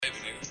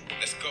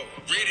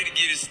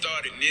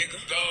started, nigga.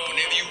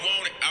 Whenever you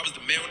want it, I was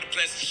the man with the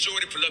plans to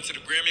shorty. Pull up to the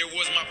Grammy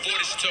Awards, my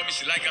 40. She told me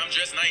she like I'm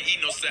dressed and I ain't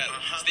eating no salad.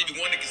 Stevie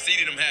Wonder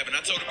conceded I'm having.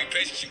 I told her be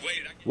patient, she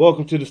waited.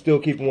 Welcome to the Still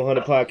Keeping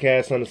 100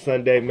 podcast on a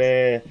Sunday,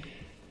 man.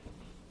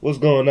 What's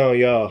going on,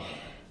 y'all?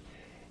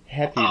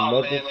 Happy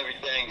mother. Man,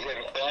 everything's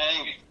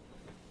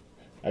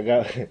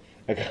everything.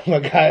 I got my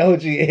guy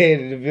OG Ed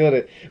in the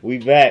building. We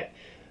back.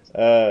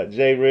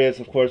 Jay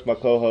Reds, of course, my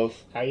co-host.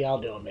 How y'all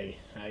doing, baby?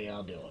 How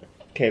y'all doing?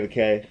 Kayla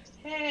K.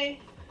 Hey.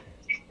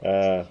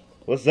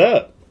 What's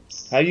up?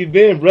 How you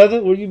been,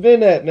 brother? Where you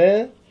been at,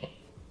 man?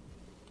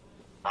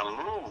 I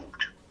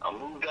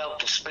moved out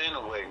to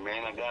Spanaway,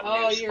 man. I got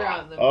Oh, me a you're spot.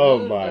 on the Oh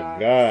moon, my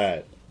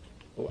dogs.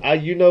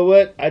 God. You know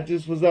what? I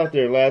just was out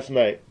there last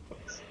night.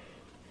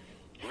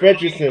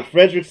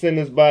 Frederickson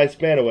is by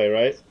Spanaway,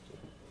 right?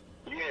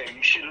 Yeah,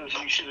 you should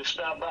have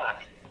stopped by.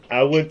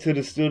 I went to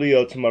the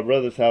studio to my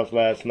brother's house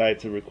last night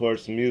to record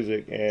some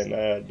music, and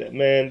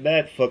man,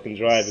 that fucking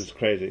drive is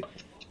crazy.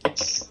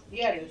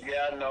 Yeah, it is.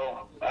 Yeah, I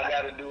know. I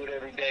got to do it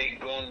every day,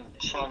 going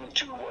from and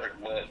to work,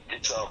 but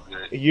it's all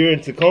good. You're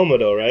in Tacoma,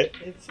 though, right?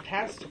 It's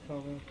past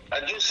Tacoma.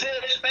 I just said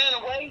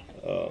Spanaway.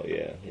 Oh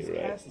yeah, It's you're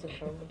right. past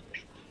Tacoma.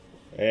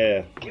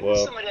 Yeah, Give me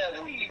well, some of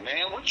that weed,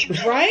 man. What you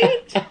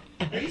Right?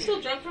 Are you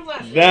still drunk from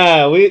last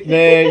night?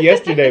 nah,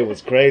 yesterday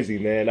was crazy,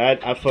 man.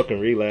 I fucking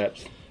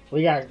relapsed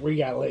We got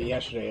lit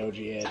yesterday, OG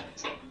Ed.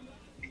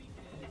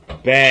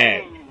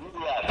 bad.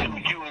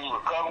 You in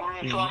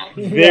recovery or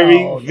something?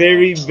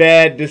 Very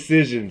bad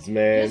decisions,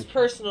 man. Just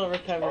personal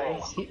recovery.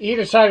 He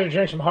decided to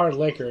drink some hard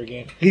liquor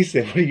again. He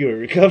said, "What are you in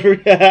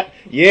recovery?"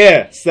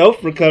 Yeah,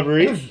 self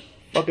recovery.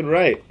 Fucking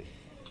right.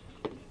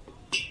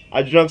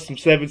 I drunk some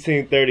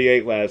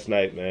 1738 last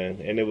night, man,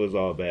 and it was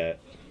all bad.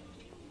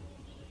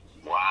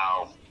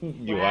 Wow.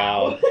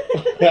 Wow.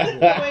 The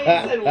way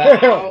you said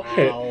wow.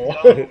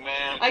 No,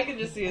 man. I can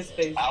just see his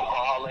face.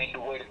 Alcohol ain't the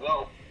way to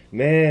go.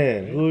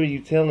 Man, who are you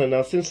telling?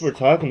 Now, since we're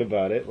talking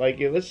about it,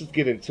 let's just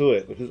get into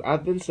it, because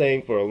I've been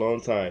saying for a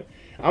long time.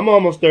 I'm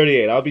almost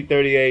 38. I'll be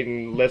 38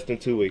 in less than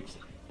 2 weeks.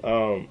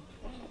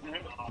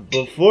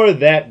 Before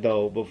that,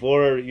 though,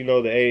 before,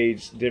 the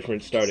age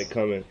difference started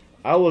coming,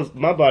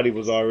 my body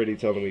was already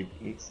telling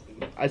me,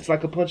 it's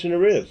like a punch in the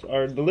ribs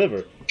or the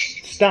liver.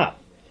 Stop.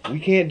 We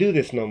can't do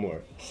this no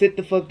more. Sit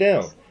the fuck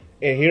down.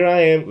 And here I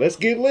am. Let's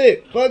get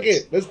lit. Fuck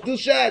it. Let's do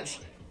shots.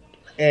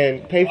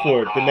 And pay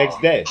for it the next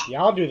day.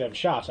 Y'all do them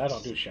shots. I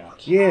don't do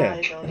shots. Yeah,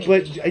 I don't.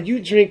 but you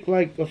drink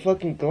like a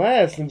fucking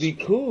glass and be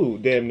cool,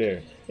 damn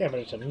near. Yeah, but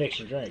it's a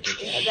mixed drink. I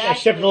Exactly.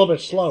 sip it a little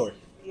bit slower.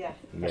 Yeah.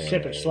 I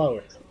sip it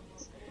slower.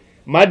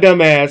 My dumb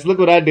ass, look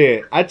what I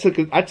did. I took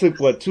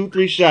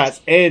 2-3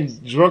 shots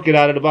and drunk it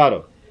out of the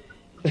bottle.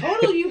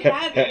 Total, you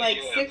had like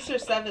 6 or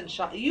 7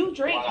 shots. You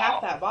drank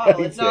half that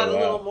bottle. It's not a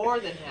little more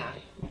than half.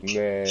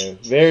 Man,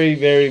 very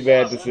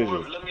bad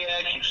decision. Let me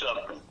ask you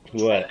something.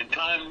 What? At the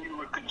time you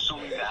were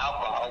consuming the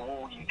alcohol,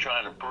 what were you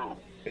trying to prove?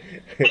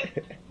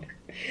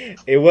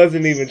 It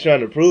wasn't even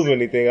trying to prove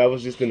anything. I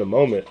was just in the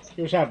moment.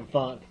 He was having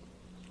fun.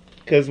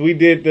 Cause we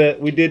did the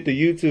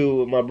YouTube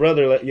with my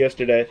brother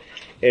yesterday,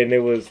 and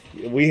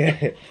we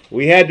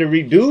had to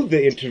redo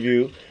the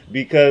interview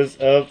because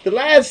of the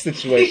last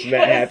situation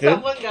that happened.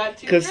 Someone got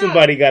too Because drunk.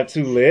 somebody got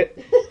too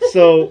lit.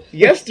 So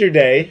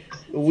yesterday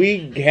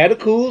we had a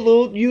cool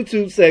little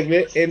YouTube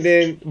segment, and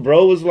then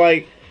bro was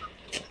like,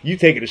 "You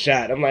taking a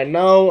shot?" I'm like,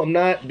 "No, I'm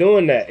not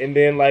doing that." And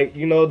then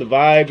the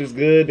vibe is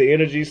good, the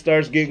energy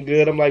starts getting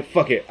good. I'm like,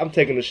 "Fuck it, I'm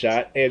taking a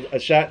shot," and a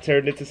shot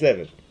turned into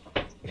 7.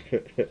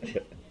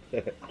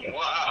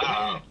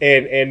 Wow.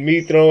 and me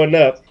throwing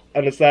up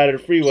on the side of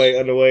the freeway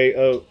on the way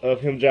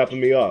of him dropping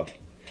me off.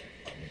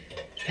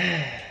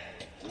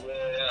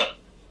 Well,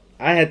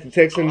 I had to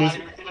text him how this.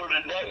 you feel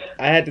today?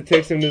 I had to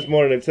text him this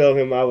morning and tell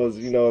him I was,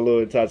 a little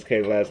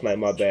intoxicated last night.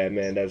 My bad,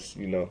 man. That's,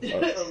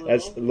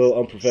 that's a little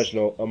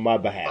unprofessional on my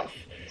behalf.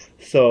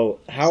 So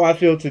how I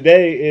feel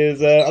today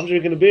is I'm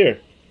drinking a beer,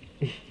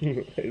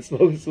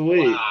 smoking some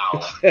weed.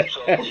 Wow.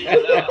 So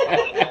you're not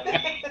gonna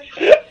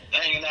be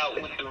hanging out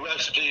with the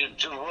rest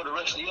for the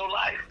rest of your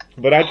life.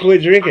 But I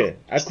quit drinking.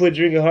 I quit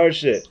drinking hard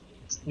shit.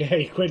 Yeah,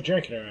 you quit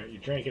drinking, all right?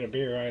 You're drinking a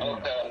beer right now.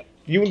 Okay.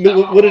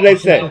 What did they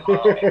say?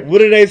 What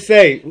did they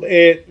say?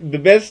 The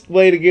best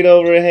way to get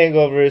over a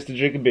hangover is to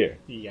drink a beer.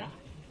 Yeah.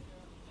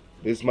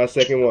 This is my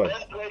second one. The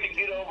best way to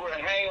get over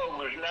a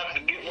hangover is not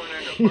to get one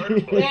in the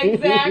first place.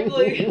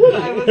 Exactly.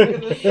 I was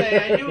going to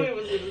say. I knew he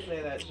was going to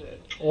say that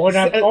shit. Or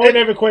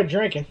never quit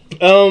drinking.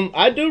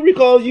 I do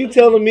recall you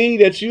telling me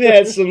that you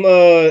had some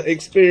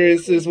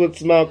experiences with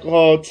some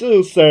alcohol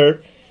too,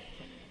 sir.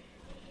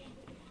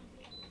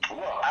 Well,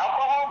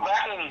 alcohol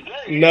back in the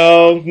day.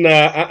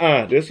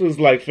 No, This was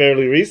like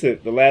fairly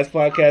recent. The last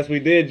podcast we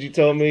did, you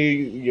told me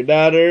your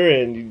daughter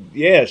and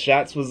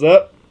shots was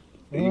up.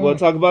 You want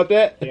to talk about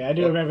that? Yeah, I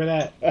do remember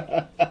that.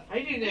 I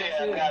do Yeah,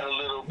 that I too. got a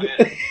little bit.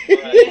 But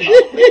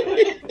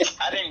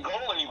I didn't go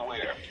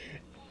anywhere.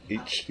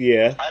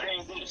 Yeah. I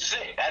didn't get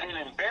sick. I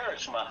didn't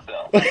embarrass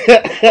myself.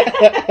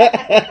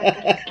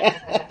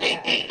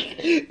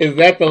 Is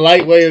that the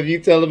light way of you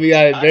telling me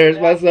I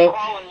embarrassed myself?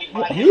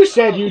 You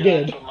said you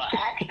did.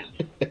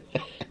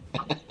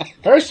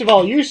 First of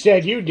all, you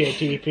said you did,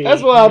 TP.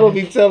 That's why I don't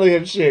be telling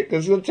him shit,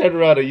 because he'll turn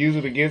around and use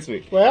it against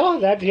me. Well,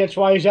 that's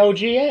why he's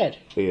OG Ed.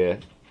 Yeah.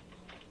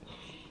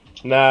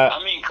 Nah.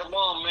 I mean, come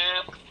on,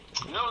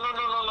 man.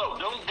 No.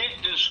 Don't get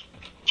this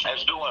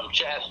as though I'm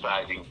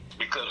chastising.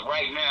 Because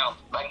right now,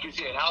 like you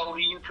said, how old are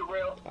you,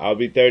 Terrell? I'll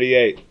be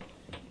 38.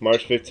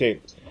 March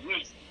 15th.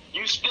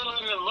 You still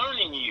in the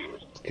learning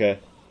years. Okay.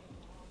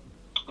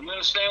 You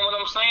understand what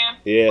I'm saying?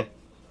 Yeah.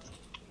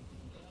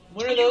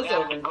 When are those you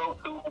have over? to go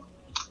through.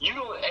 You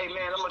know, hey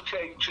man, I'm gonna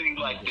tell you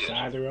like this.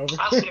 Either over.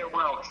 I say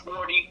around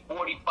 40,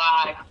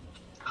 45,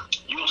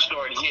 you'll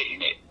start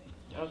hitting it.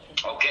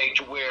 Okay,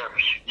 to where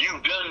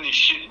you've done this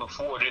shit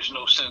before, there's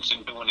no sense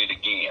in doing it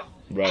again.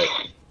 Right.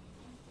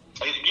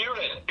 If you're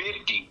at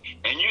 50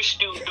 and you're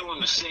still doing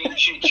the same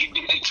shit you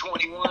did at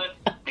 21,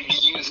 then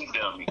you're using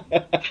dummy.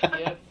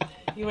 Yep.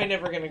 You ain't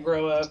never gonna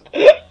grow up.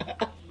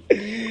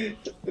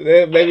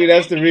 Maybe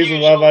that's the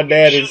reason why my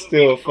dad is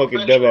still a fucking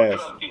dumbass.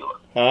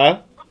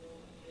 Huh?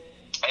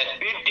 At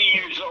 50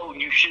 years old,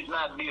 you should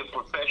not be a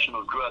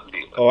professional drug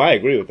dealer. Oh, I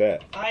agree with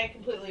that. I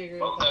completely agree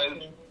with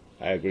that too.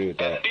 I agree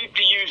with At that.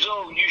 50 years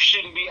old, you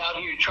shouldn't be out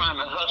here trying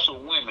to hustle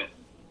women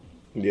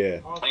Yeah.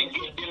 and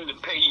get them to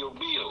pay your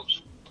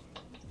bills.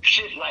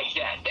 Shit like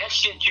that. That's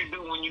shit you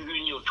do when you're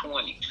in your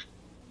 20s.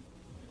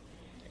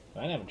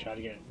 I never tried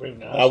to get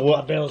rid of I will-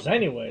 my bills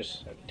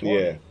anyways. At 20.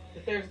 Yeah.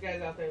 If there's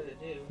guys out there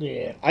that do.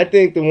 Yeah. I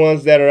think the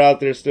ones that are out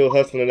there still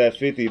hustling at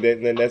 50,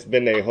 that's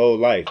been their whole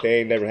life. They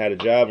ain't never had a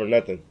job or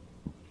nothing.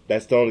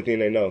 That's the only thing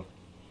they know.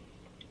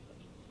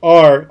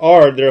 Or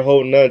they're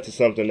holding on to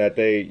something that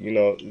they,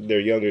 their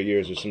younger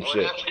years or some Well,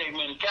 shit. that's their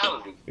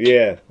mentality.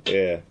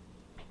 Yeah.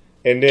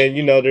 And then,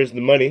 the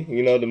money.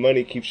 The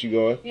money keeps you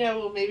going. Yeah,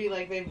 well, maybe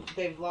like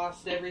they've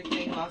lost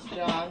everything, lost a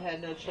job,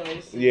 had no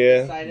choice. And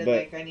Yeah, decided, but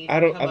like, I need to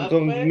I'm come up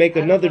going to quick. make I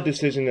don't another know.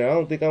 decision, and I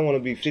don't think I want to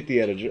be 50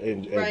 at a drug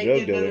Right,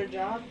 get dealer. another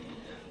job.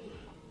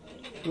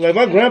 Like,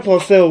 my grandpa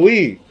sell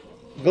weed.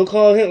 Go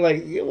call him,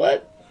 like,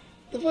 what?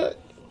 The fuck?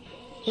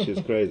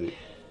 Shit's crazy.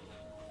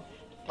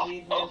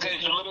 Okay,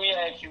 so let me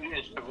ask you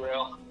this,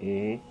 Terrell.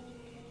 Mm-hmm.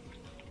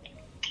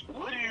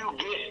 What do you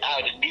get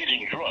out of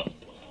getting drunk?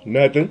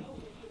 Nothing.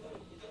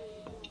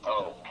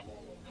 Oh,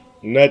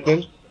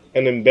 Nothing.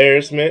 An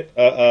embarrassment.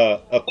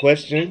 A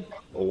question.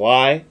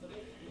 Why?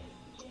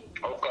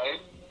 okay.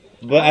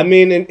 But, I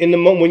mean, in the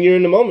moment, when you're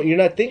in the moment, you're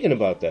not thinking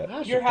about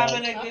that. You're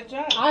having a good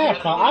job. I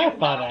have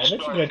fun at it.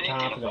 It's a good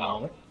time for the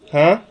moment.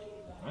 Huh?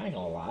 I ain't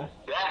gonna lie.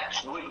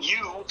 That's what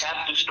you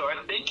have to start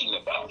thinking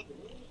about.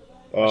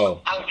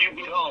 Oh. How'd you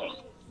get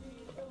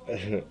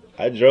home?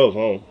 I drove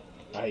home.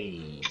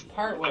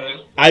 Part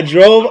way. I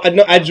drove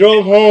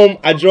home.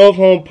 I drove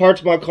home,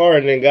 parked my car,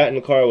 and then got in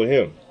the car with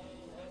him.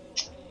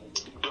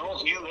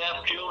 Don't you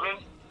have children?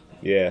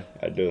 Yeah,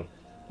 I do.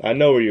 I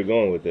know where you're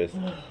going with this.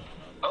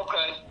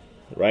 Okay.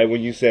 Right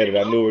when you said it,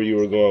 I knew where you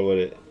were going with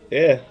it.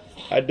 Yeah,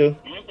 I do.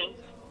 Mm-hmm.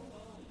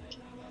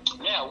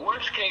 Now,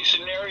 worst case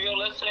scenario,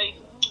 let's say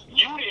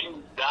you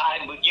didn't die,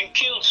 but you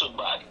killed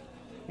somebody.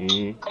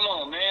 Mm-hmm. Come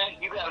on, man.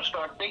 You got to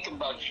start thinking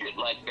about shit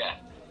like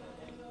that.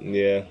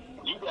 Yeah.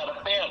 You got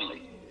a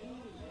family.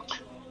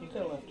 You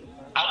could have left it.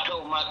 I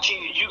told my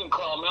kids, you can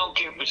call me. I don't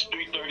care if it's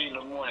 3:30 in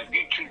the morning. If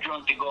you're too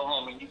drunk to go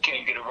home and you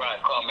can't get a ride,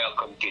 call me. I'll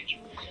come get you.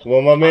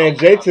 Well, my man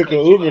Jay took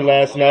an Uber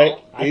last night.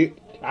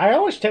 I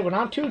always take, when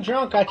I'm too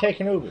drunk, I take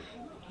an Uber.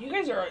 You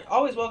guys are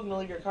always welcome to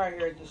leave your car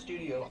here at the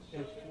studio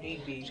if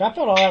need be. So I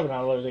felt all right when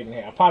I was leaving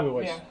here. I probably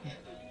was Yeah.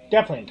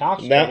 definitely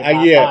intoxicated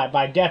Now,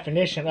 by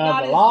definition of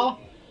Not the as- law.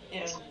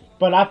 Yeah.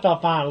 But I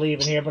felt fine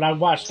leaving here. But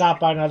I stopped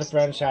by another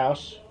friend's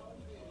house.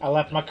 I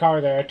left my car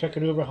there. I took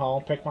an Uber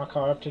home. Picked my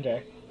car up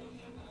today.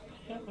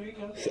 Yeah, there you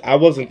go. I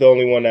wasn't the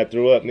only one that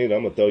threw up, neither.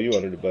 I'm going to throw you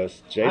under the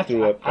bus. Jay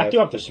threw up. I threw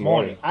up this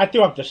morning. I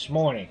threw up this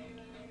morning.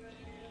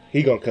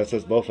 He going to cuss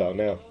us both out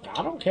now.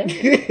 I don't care.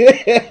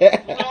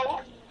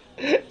 No,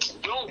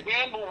 don't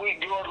gamble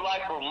with your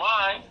life or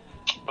mine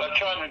by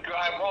trying to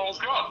drive home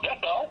drunk.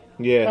 That's all.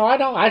 Yeah. No, I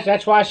don't.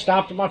 That's why I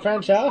stopped at my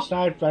friend's house.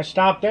 And I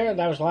stopped there.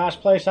 That was the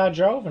last place I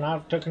drove, and I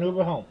took an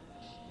Uber home.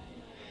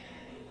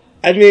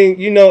 I mean,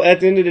 at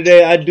the end of the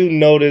day, I do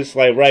notice,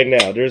 like, right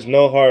now, there's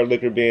no hard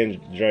liquor being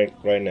drank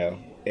right now.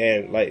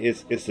 And, like,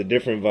 it's a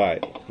different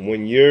vibe.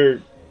 When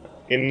you're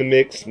in the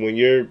mix, when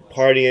you're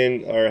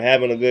partying or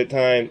having a good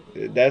time,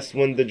 that's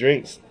when the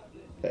drinks.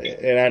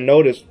 And I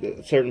notice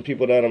certain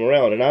people that I'm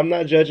around. And I'm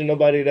not judging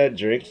nobody that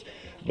drinks.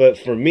 But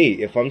for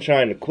me, if I'm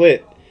trying to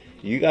quit,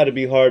 you got to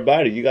be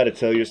hard-bodied. You got to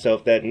tell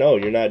yourself that, no,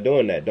 you're not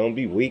doing that. Don't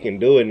be weak and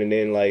do it. And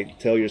then, like,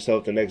 tell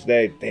yourself the next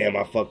day, damn,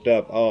 I fucked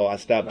up. Oh, I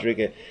stopped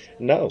drinking.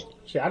 No.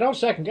 See, I don't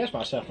second guess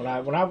myself. When I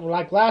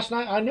like last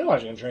night, I knew I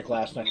was going to drink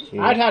last night.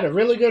 I'd had a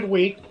really good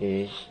week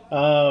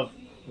of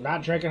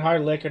not drinking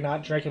hard liquor,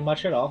 not drinking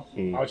much at all.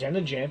 I was in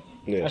the gym.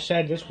 Yeah. I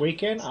said this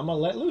weekend I'm going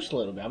to let loose a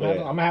little bit. I'm going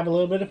to have a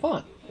little bit of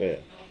fun. Yeah.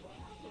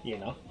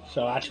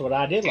 So that's what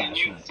I did last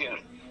night.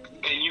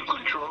 Can you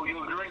control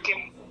your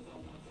drinking?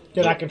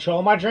 Did I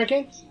control my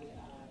drinking?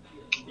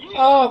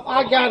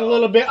 I got a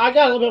little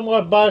bit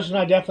more buzz than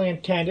I definitely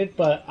intended,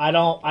 but I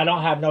don't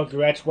have no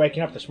regrets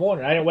waking up this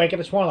morning. I didn't wake up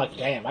this morning like,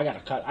 damn, I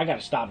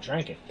gotta stop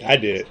drinking. I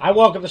did. I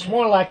woke up this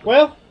morning like,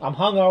 well, I'm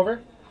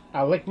hungover.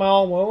 I licked my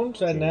own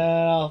wounds, and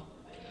I'll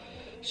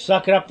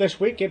suck it up this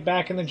week, get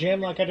back in the gym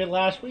like I did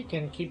last week,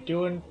 and keep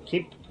doing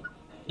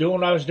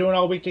what I was doing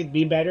all week to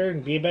be better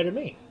and be a better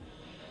me.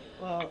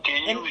 Well,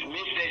 Can you admit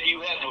that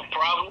you have a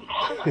problem?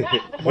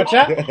 What's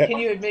that? Can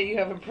you admit you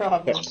have a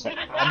problem?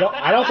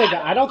 I don't think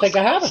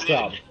I have a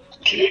problem.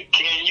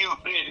 Can you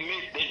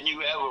admit that you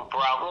have a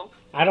problem?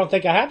 I don't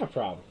think I have a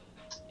problem.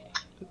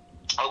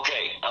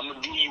 Okay, I'm gonna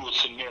give you a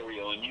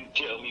scenario, and you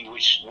tell me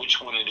which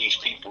one of these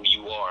people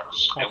you are,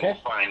 and Okay.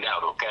 we'll find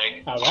out.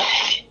 Okay. All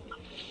right.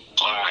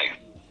 All right.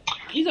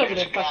 He's over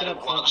There's there a guy fucking that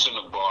up. walks in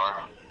a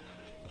bar.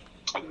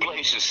 The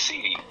place is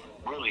seedy,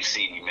 really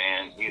seedy,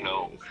 man. You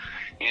know,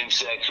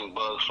 insects and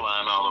bugs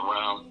flying all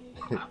around.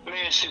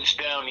 Man sits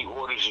down, he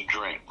orders a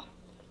drink.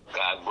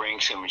 Guy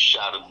brings him a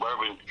shot of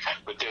bourbon,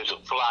 but there's a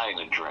fly in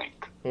the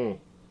drink.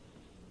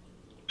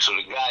 So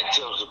the guy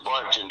tells the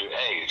bartender,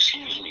 hey,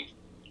 excuse me,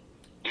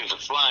 there's a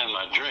fly in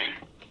my drink.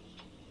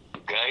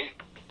 Okay?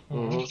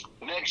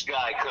 Mm-hmm. Next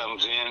guy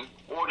comes in,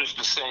 orders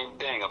the same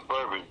thing, a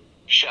bourbon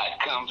shot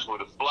comes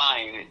with a fly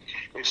in it.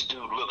 This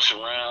dude looks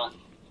around,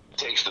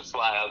 takes the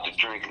fly out the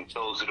drink and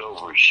throws it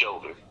over his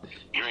shoulder,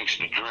 drinks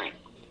the drink.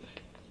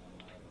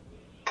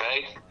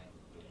 Okay?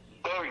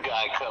 Third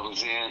guy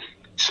comes in,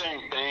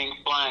 same thing,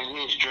 fly in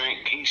his drink.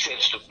 He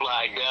sets the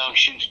fly down,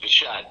 shoots the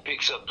shot,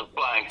 picks up the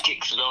fly and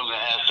kicks it on the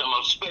ass. I'm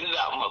gonna spit it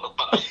out,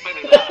 motherfucker, spit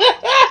it out.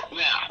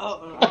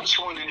 Now, which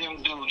one of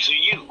them dudes are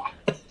you?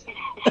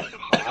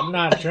 I'm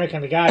not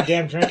drinking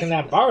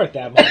that bar at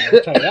that moment,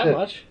 I'll tell you that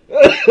much.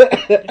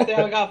 If they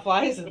all got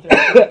flies in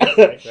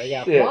there. They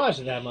got flies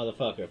in that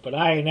motherfucker. But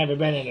I ain't never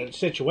been in a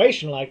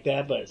situation like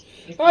that, but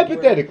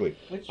Hypothetically.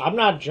 I'm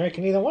not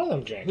drinking either one of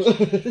them drinks.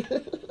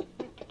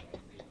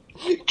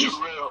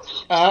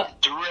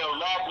 Terrell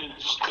laughing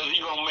because he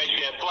gonna make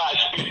that fly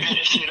spit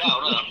that shit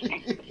out, huh?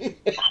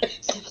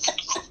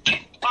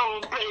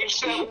 I'm gonna pay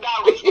 $7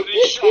 for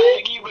this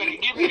shot. You better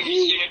give me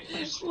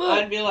this shit.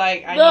 I'd be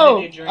like, I No,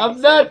 need a new drink.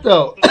 I'm not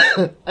though.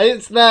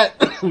 It's not.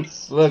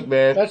 Look,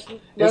 man. Let's not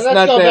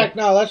go that- back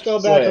now. Let's go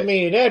Go back to ahead.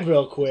 me and Ed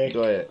real quick.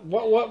 Go ahead.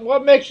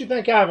 What makes you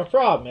think I have a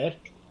problem, Ed?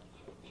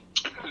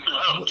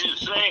 I'm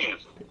just saying.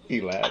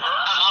 He laughed.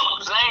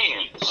 I'm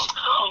saying.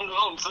 I'm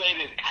gonna say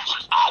that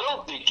I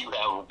don't think you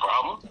have a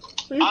problem.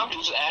 I'm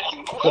just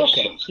asking Okay.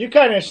 questions. You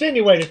kind of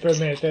insinuated for a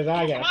minute that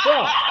I got a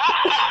problem.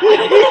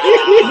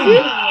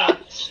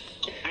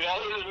 Did I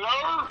hit a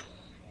nerve?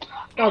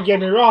 Don't get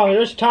me wrong.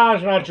 There's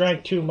times when I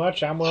drink too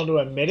much. I'm willing to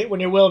admit it. When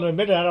you're willing to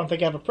admit it, I don't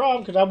think I have a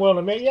problem because I'm willing to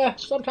admit, yeah,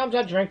 sometimes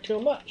I drink too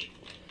much.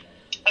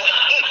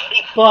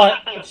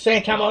 But at the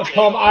same time, I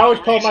always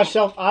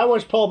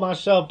pull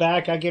myself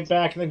back. I get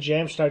back in the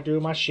gym, start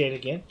doing my shit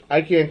again.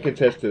 I can't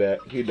contest to that.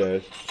 He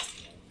does.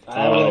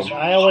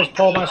 I always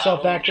pull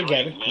myself back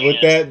together. Would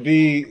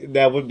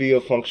that would be a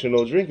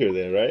functional drinker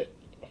then, right?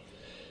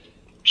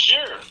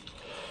 Sure.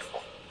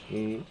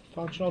 Mm.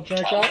 Functional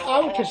drinker? I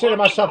would consider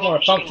myself more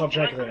a functional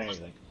drinker than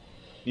anything.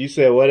 You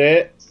said what,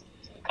 Ed?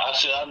 I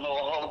said I know a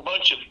whole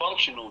bunch of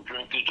functional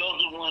drinkers.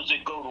 Those are the ones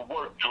that go to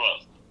work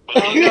drunk. Oh,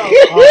 no.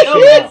 Oh,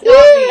 No, that's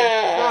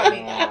not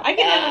me. I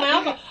can have an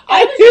alcohol.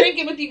 I was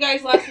drinking with you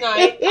guys last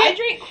night. I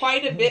drink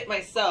quite a bit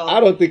myself. I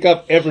don't think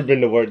I've ever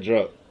been to work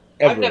drunk.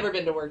 Ever. I've never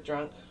been to work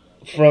drunk.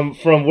 From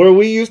where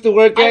we used to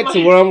work at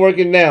to where I'm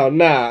working now.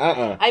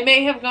 Nah, I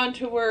may have gone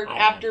to work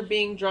after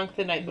being drunk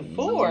the night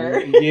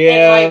before.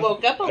 Yeah. And I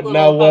woke up a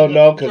little.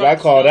 No, because I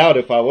called out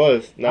if I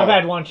was. Nah. I've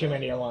had one too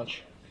many at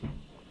lunch.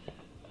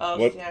 Oh,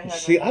 What? see, I haven't.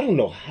 See, I don't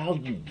know how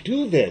you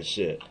do that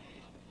shit.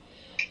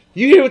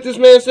 You hear what this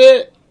man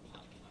said?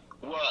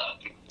 What?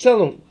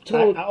 Tell him.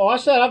 I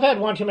said I've had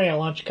one too many at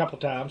lunch a couple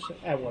times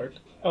at work.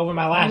 Over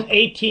my last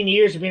 18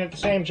 years of being at the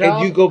same job.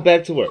 And you go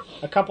back to work.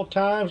 A couple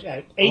times.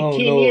 18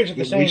 no, years at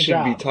the same we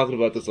shouldn't job. be talking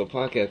about this on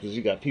podcast because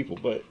you got people,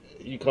 but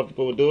you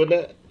comfortable with doing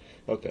that?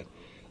 Okay.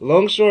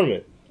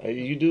 Longshoreman.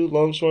 You do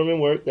longshoreman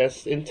work.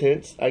 That's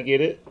intense. I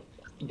get it.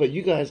 But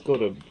you guys go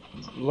to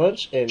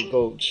lunch and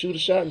go shoot a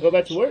shot and go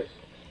back to work?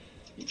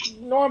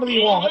 Normally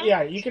you won't.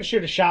 Yeah, you can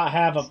shoot a shot,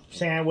 have a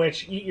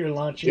sandwich, eat your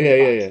lunch.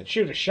 Yeah.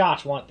 Shoot a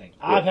shot's one thing.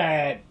 Yeah. I've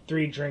had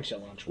 3 drinks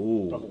at lunch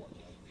before.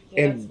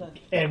 Yeah, and- that's not-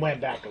 And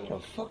went back to How the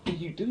work. fuck do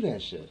you do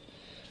that shit?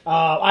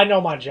 I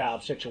know my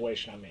job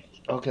situation I'm in.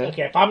 Okay.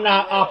 Okay, if I'm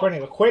not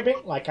operating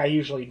equipment, like I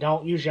usually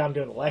don't, usually I'm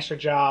doing a lesser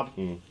job,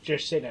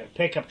 just sitting in a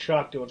pickup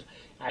truck doing.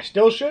 I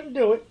still shouldn't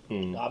do it.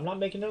 I'm not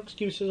making no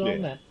excuses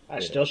on that. I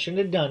still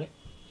shouldn't have done it.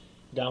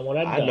 Done what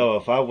I've done. I know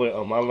if I went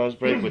on my lunch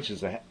break, which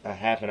is a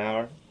half an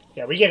hour,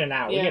 Yeah, we get an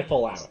hour. We Yeah. get a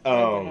full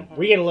hour.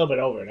 We get a little bit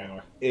over an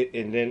hour.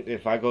 and then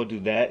if I go do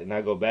that and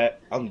I go back,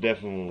 I'm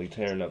definitely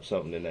tearing up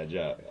something in that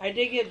job. I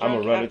did get I'm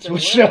drunk gonna run after into a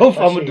work. shelf.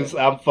 I see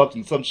it. I'm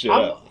fucking some shit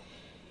up.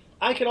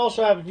 I can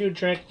also have a few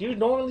drinks. You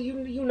normally,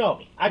 you know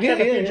me. I can Yeah, have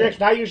a few yeah.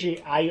 drinks.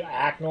 And I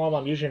act normal.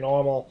 I'm usually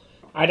normal.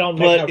 I don't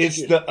make But no it's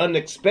excuse. the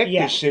unexpected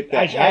Yeah, shit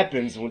that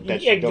happens when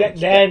that you don't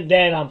expect.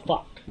 Then I'm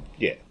fucked.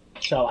 Yeah.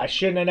 So I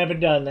shouldn't have never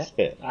done that.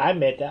 Yeah. I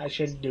admit that I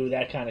shouldn't do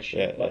that kind of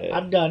shit, but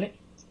I've done it.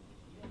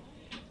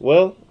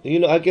 Well,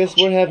 I guess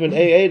we're having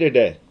AA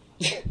today.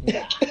 Same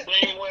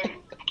way.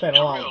 Been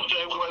a long.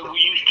 Same way we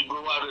used to go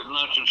out at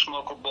lunch and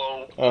smoke a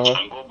bowl Uh-huh.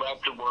 and go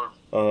back to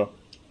work.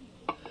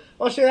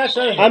 Well, see, that's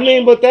the other thing. I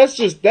mean, but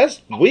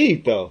that's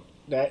weed though.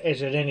 That,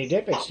 is it any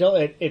different?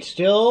 It's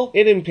still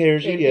It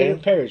impairs you, it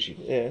impairs you.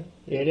 yeah,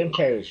 It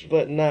impairs you.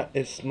 but not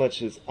as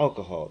much as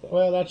alcohol though.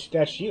 Well,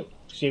 that's you.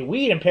 See,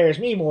 weed impairs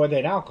me more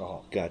than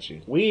alcohol. Got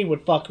you. Weed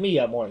would fuck me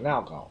up more than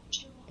alcohol,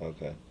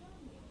 Okay.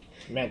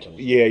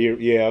 mentally.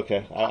 Yeah.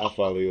 Okay, I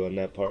follow you on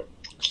that part.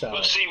 So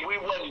But see, we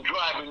wasn't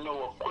driving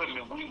no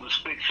equipment. We was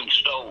fixing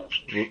stoves.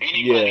 Yeah.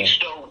 Anybody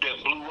stove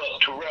that blew up,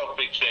 Terrell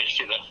fixed that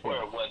shit. I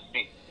swear it wasn't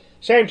me.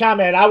 same time,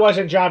 man, I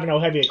wasn't driving no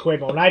heavy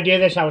equipment. When I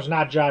did this, I was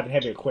not driving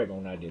heavy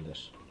equipment when I did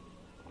this.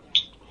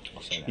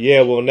 I'll say that.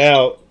 Yeah, well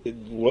now,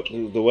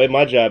 the way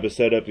my job is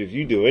set up, if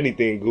you do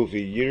anything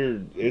goofy,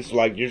 it's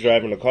like you're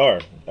driving a car.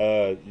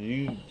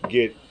 You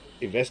get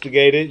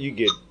investigated, you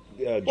get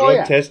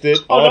drug tested,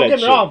 Oh, all don't that get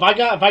me shit. wrong. If I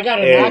got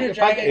And if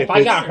I if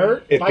got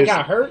hurt, if I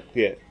got hurt,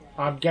 Yeah.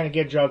 I'm gonna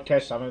get drug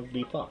tested. I'm gonna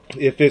be fucked.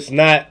 If it's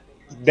not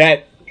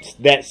that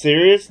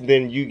serious,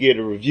 then you get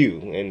a review,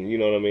 and you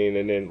know what I mean.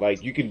 And then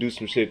like you can do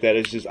some shit that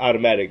is just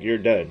automatic. You're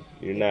done.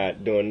 You're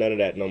not doing none of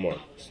that no more.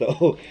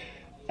 So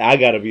I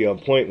gotta be on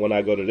point when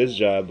I go to this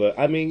job. But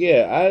I mean,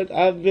 yeah,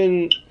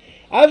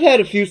 I've had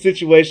a few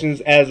situations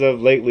as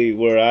of lately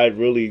where I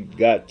really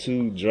got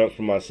too drunk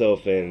for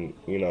myself, and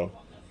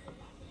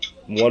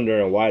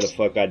wondering why the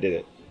fuck I did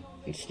it.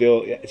 And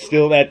still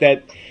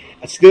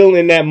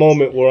in that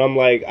moment where I'm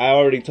like, I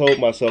already told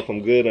myself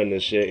I'm good on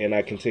this shit, and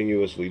I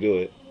continuously do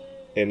it.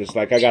 And it's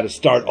like I got to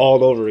start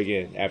all over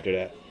again after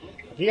that.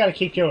 If you got to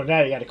keep doing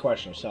that, you got to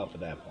question yourself at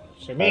that point.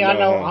 So me, I I know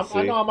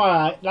know, I'm all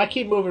right. I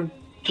keep moving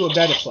to a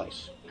better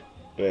place.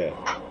 Yeah.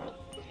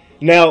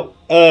 Now,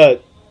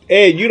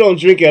 Ed, you don't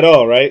drink at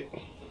all, right?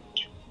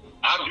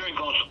 I drink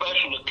on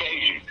special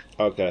occasions.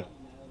 Okay.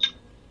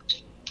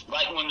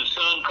 Like when the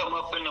sun come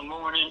up in the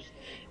morning.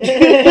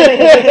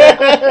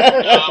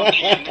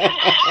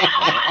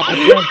 I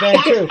drink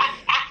that too.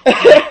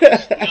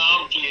 No,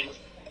 I'm kidding.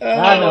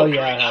 I know you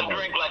I are.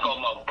 drink like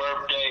on my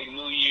birthday,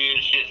 New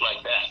Year's, shit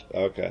like that.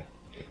 Okay.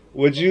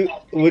 Would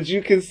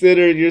you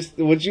consider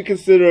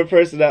a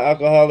person an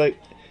alcoholic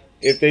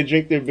if they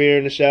drink their beer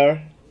in the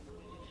shower?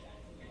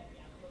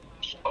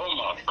 Oh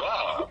my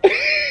God.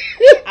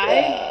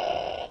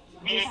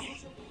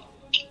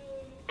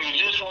 Is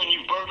this when you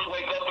first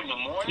wake up in the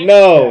morning?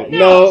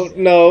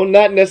 No,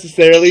 not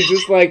necessarily.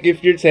 Just like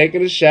if you're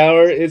taking a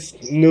shower,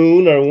 it's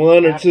noon or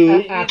 1 or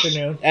 2.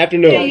 Afternoon.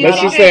 Afternoon. Yeah, you Let's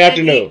should just say get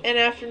afternoon. An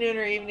afternoon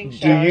or evening Do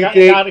shower. you got,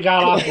 think-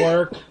 got off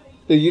work.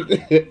 Do you,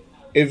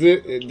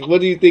 what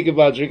do you think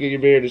about drinking your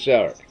beer in the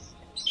shower?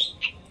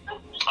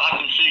 I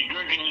can see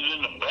drinking it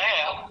in the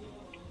bath,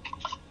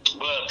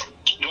 but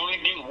don't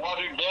it get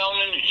watered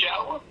down in the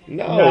shower?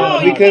 No,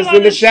 you because put it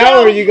in on the the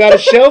shower shelf. you got a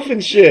shelf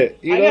and shit.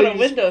 You I know, got a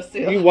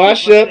windowsill. You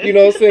wash up, you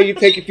know what I'm saying? You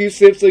take a few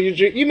sips of your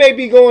drink. You may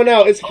be going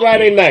out. It's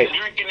Friday You're night. not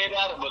drinking it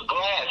out of a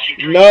glass. You're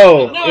drinking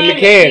No, No, in the in a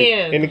can.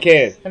 can. In the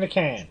can. In a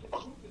can.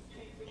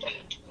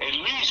 At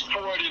least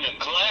pour it in a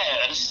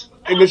glass.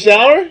 In the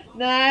shower?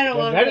 No, I don't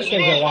want That is to.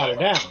 gonna get watered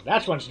down.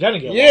 That's when it's gonna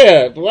get watered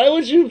Yeah. But why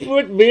would you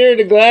put beer in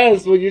a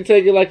glass when you're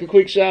taking like a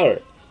quick shower?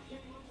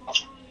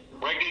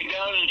 Break it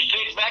down and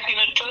sit back in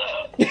the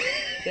tub.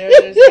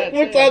 There's that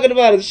We're too. talking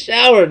about a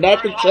shower,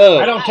 not the I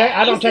tub.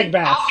 don't take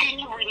baths. How can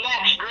you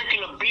relax drinking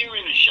a beer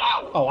in the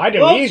shower? Oh, I do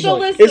Well, so easily.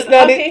 listen. It's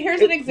not. Okay,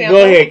 here's an example.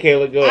 Go ahead,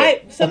 Kayla. Go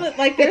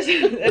ahead. There's,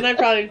 and I'm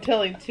probably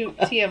telling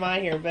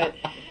TMI here, but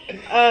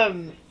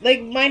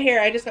like my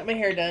hair, I just got my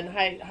hair done,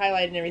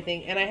 highlighted and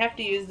everything, and I have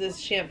to use this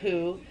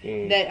shampoo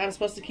that I'm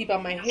supposed to keep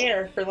on my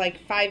hair for like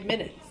 5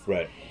 minutes.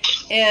 Right.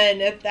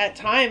 And at that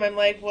time, I'm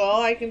like,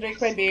 well, I can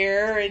drink my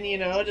beer and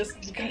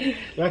just kind of.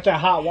 Let that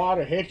hot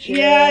water hit you.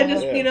 Yeah,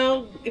 just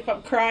Yeah. if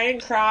I'm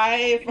crying, cry.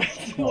 If I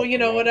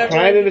feel, whatever.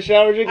 Crying in the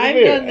shower drinking I've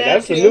beer. done that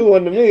That's too. a new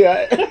one to me.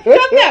 I've done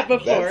that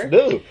before. That's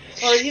new.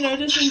 Or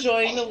just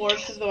enjoying the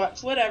warmth of the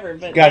whatever.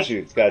 But Got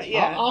you.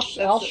 Yeah,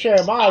 I'll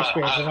share my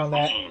experiences on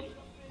that.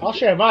 I'll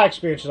share my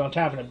experiences on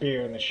having a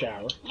beer in the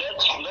shower.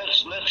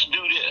 Let's do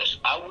this.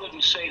 I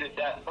wouldn't say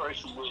that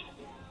person would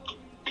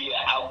be an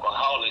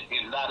alcoholic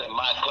and not in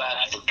my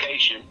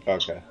classification,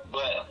 Okay.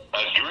 but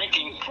a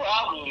drinking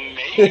problem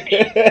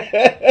maybe.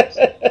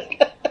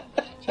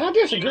 So I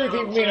disagree with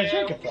you being a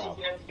drinking problem.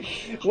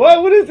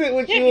 What is it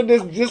with you and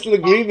this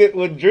disagreement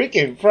with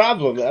drinking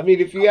problem? I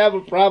mean, if you have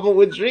a problem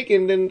with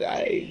drinking, then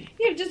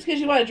Yeah, just because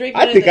you want to drink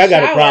I them think in the I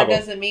got a shower problem.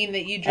 doesn't mean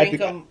that you drink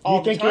think- them all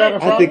You think the you time.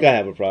 have a I think I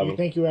have a You problem.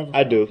 think you have a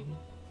I do.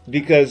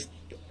 Because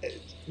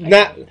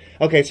not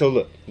okay, so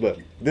look.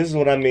 This is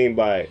what I mean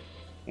by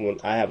when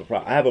I have a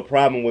problem. I have a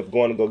problem with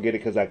going to go get it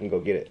because I can go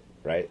get it,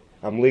 right?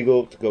 I'm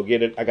legal to go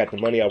get it. I got the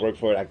money. I work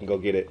for it. I can go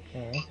get it.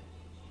 Mhm.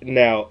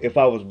 Now, if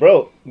I was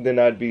broke, then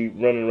I'd be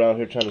running around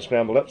here trying to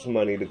scramble up some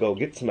money to go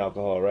get some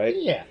alcohol, right?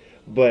 Yeah.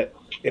 But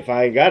if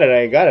I ain't got it, I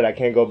ain't got it. I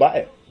can't go buy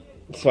it.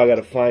 So I got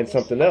to find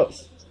something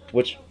else.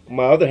 which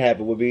my other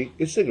habit would be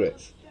is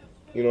cigarettes.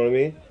 You know what I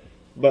mean?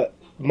 But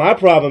my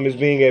problem is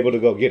being able to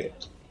go get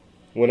it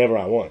whenever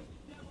I want.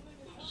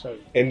 So,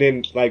 And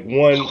then like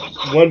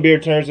one beer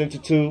turns into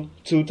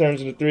two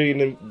turns into three, and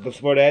then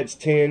before that it's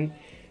 10,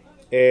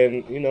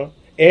 and you know.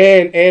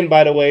 And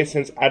by the way,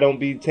 since I don't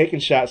be taking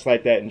shots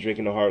like that and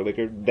drinking the hard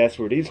liquor, that's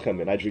where these come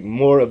in. I drink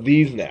more of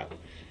these now.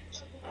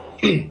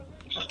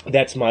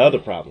 That's my other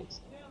problem.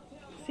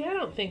 See, I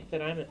don't think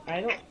that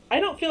I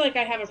don't feel like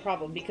I have a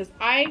problem because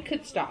I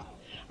could stop.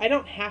 I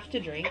don't have to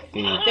drink.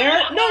 There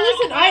are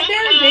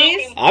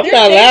days. I'm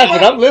not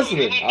laughing. I'm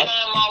listening.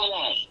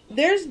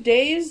 There's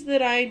days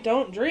that I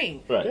don't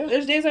drink. Right.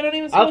 There's days I don't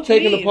even smoke I've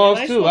taken weed, the pause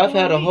and I too. smoke I've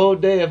had a weed. whole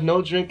day of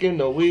no drinking,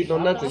 no weed, no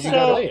nothing. You So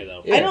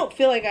gotta, yeah. I don't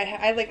feel like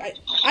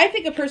I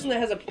think a person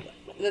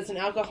that's an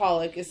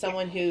alcoholic is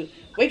someone who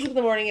wakes up in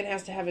the morning and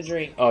has to have a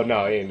drink. Oh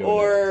no, I ain't doing that.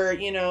 Or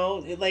you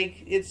know,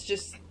 like it's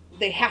just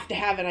they have to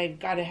have it. I've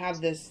got to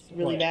have this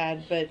really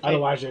bad, but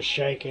otherwise they're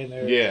shaking.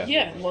 Yeah.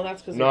 yeah. Well,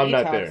 that's because No, they're I'm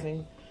not there.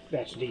 detoxing.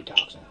 That's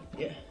detoxing.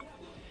 Yeah.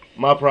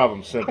 My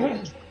problem's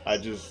simple.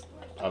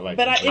 I like.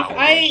 But to drink.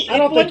 I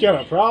don't think you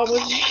have a problem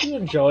with it. You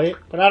enjoy it,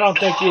 but I don't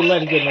think you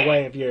let it get in the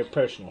way of your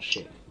personal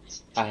shit.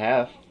 I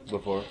have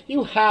before.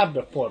 You have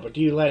before, but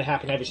do you let it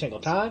happen every single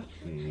time?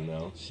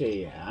 No.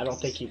 See, I don't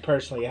think you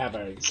personally have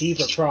a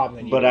deeper problem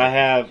than you But do.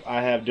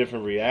 I have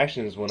different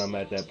reactions when I'm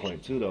at that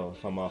point too, though.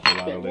 If I'm off a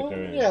lot of liquor.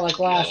 And, Yeah, like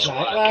last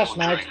night. Last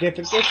night's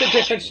different. It's a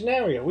different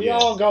scenario. We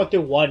all go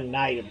through one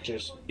night of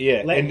just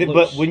letting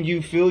loose. But when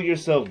you feel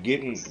yourself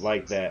getting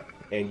like that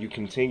and you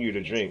continue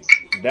to drink,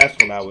 that's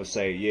when I would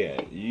say, yeah,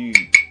 you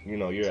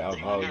know, you're an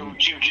alcoholic. You know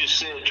what you just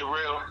said,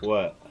 Terrell?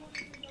 What?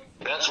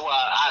 That's why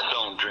I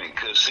don't drink.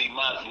 Because, see,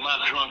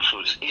 my drunks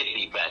was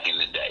iffy back in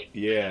the day.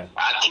 Yeah.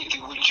 I kick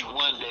it with you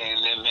one day,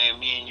 and then, man,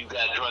 me and you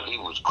got drunk. It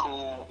was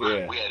cool.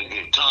 Yeah. We had a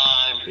good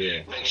time.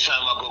 Yeah. Next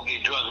time I go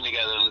get drunk,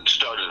 nigga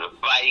started a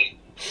fight.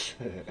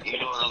 You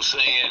know what I'm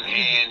saying?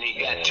 And he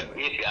got too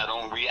iffy. I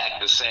don't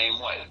react the same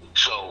way.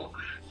 So,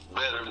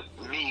 better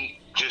me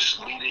just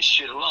leave this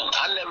shit alone.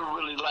 I never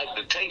really liked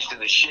the taste of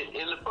the shit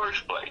in the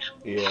first place.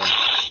 Yeah.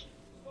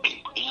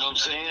 You know what I'm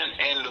saying?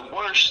 And the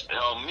worst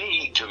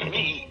to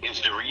me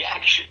is the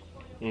reaction.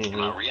 Mm-hmm.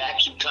 My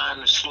reaction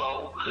time is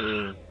slow.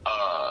 Mm-hmm.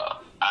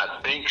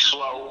 I think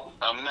slow.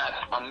 I'm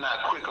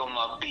not quick on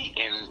my feet.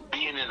 And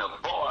being in a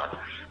bar,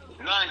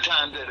 9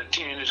 times out of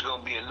 10 there's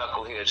gonna be a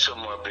knucklehead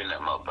somewhere up in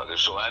that motherfucker.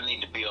 So I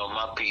need to be on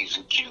my P's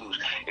and Q's,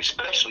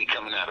 especially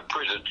coming out of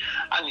prison.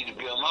 I need to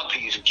be on my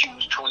P's and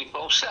Q's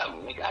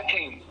 24/7. Nigga, I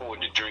can't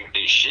afford to drink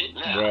this shit.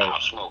 Now Right. I'll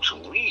smoke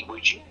some weed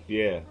with you.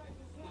 Yeah.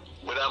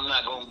 But I'm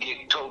not gonna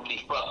get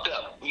totally fucked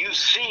up. You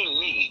seen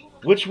me.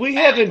 Which we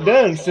haven't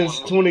done since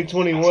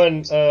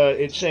 2021.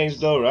 It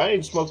changed over. I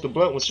ain't smoked a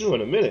blunt with you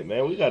in a minute,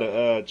 man. We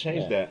gotta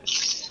change that.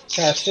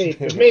 Now, see,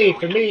 for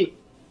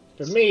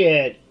me,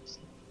 Ed,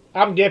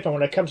 I'm different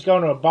when it comes to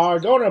going to a bar.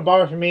 Going to a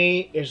bar for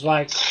me is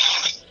like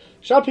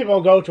some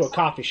people go to a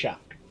coffee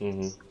shop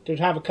to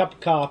have a cup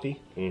of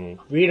coffee,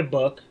 read a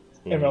book,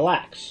 and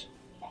relax.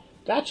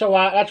 That's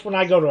when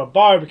I go to a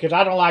bar because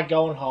I don't like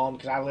going home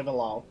because I live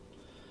alone.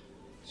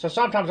 So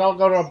sometimes I'll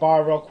go to a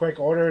bar real quick,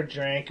 order a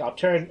drink. I'll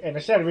turn, and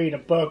instead of reading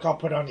a book, I'll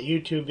put on a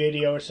YouTube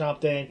video or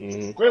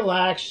something.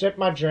 Relax, sip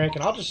my drink,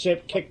 and I'll just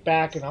kick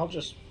back, and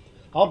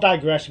I'll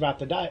digress about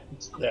the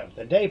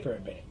day for a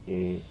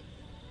bit.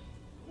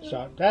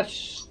 So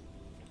that's.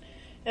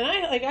 And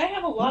I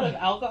have a lot of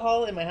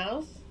alcohol in my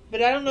house,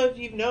 but I don't know if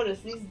you've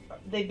noticed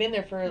they've been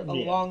there for a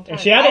long time. And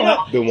see, I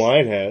don't The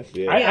wine has.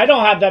 Yeah. I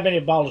don't have that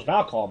many bottles of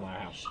alcohol in my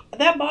house.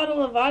 That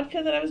bottle of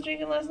vodka that I was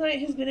drinking last night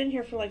has been in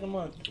here for like a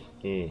month,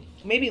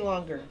 maybe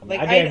longer.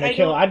 I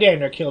damn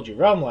near killed your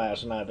rum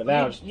last night, but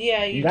that was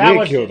yeah. You that did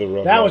was kill the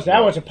rum.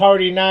 that was a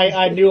party night.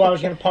 I knew I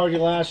was going to party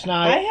last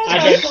night. I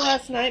had vodka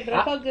last night, but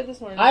I felt good this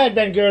morning. I had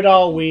been good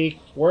all week,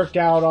 worked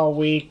out all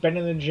week, been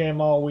in the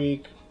gym all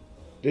week.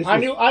 I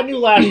knew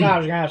last night I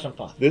was going to have some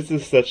fun. This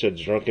is such a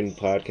drunken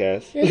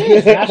podcast. It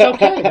is. That's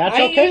okay. That's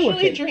I okay with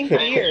usually it. drink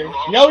beer.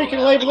 You know, we can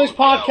label this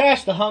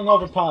podcast the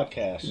Hungover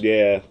Podcast.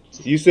 Yeah.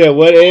 You said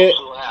what, Ed? You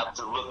also have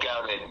to look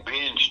out at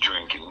binge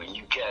drinking when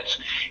you catch,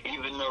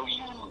 even though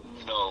you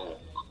know,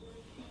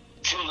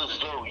 feel as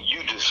though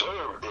you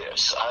deserve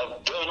this.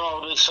 I've done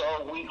all this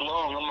all week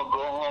long. I'm going to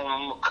go home.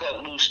 I'm going to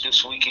cut loose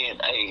this weekend.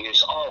 Hey,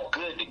 it's all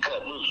good to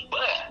cut loose,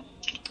 but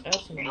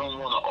you don't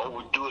want to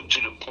overdo it to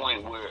the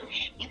point where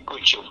you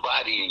put your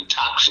body in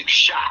toxic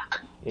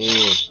shock.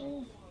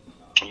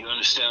 You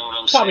understand what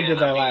I'm saying? Probably did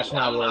that last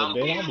night a little I'm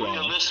bit. being I'll be honest.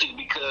 realistic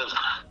because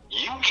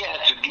you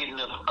cats are getting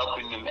up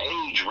in them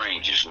age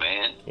ranges,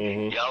 man.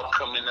 Y'all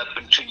coming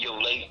up into your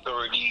late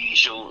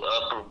 30s, your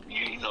upper,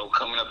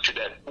 coming up to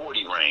that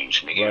 40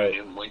 range, nigga. Right.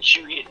 And once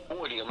you hit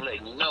 40, I'm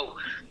letting you know,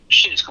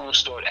 shit's gonna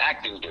start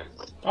acting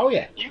different. Oh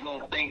yeah. You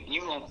gonna think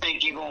you're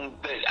gonna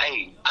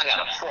hey, I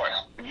got a fart.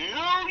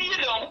 No, you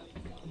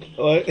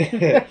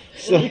don't.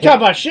 So You talk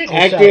about shit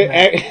yourself,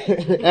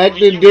 man.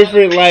 acting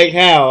different like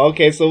how?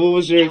 Okay, so what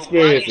was your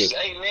experiences?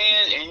 Hey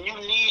man, and you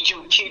need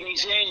your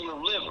kidneys and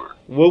your liver.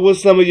 What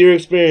was some of your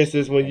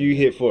experiences when you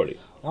hit 40?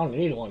 I don't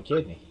need one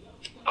kidney.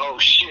 Oh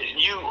shit,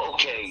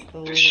 okay.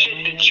 The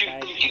shit that you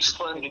think is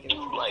fun to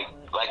do, like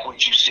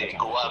what you said,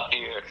 go out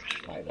there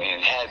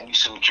and have you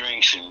some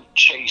drinks and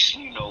chase,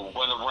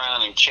 run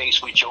around and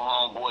chase with your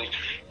homeboys.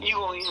 You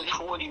only hit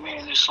 40,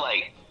 man. It's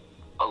like,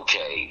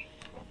 okay.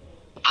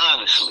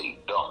 Honestly,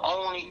 the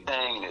only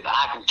thing that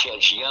I can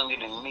catch younger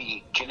than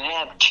me can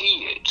have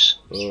kids.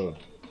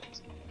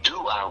 Do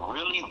I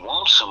really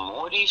want some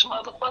more of these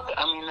motherfuckers?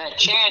 I mean, that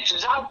chance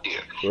is out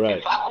there. Right.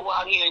 If I go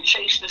out here and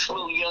chase this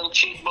little young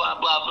chick, blah,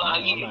 blah, blah,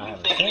 you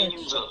thinking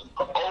you's an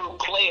old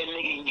player,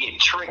 nigga, and get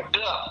tricked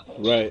up.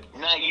 Right.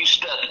 Now you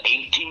stuck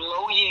 18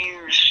 more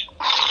years.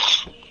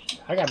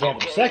 I got to be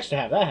having sex to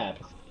have that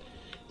happen.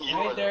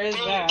 Right, there is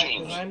that,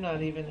 because I'm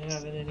not even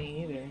having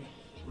any either.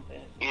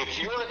 If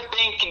your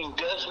thinking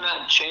does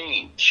not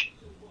change,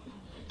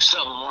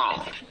 something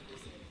wrong.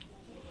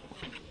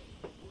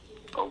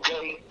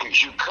 Okay?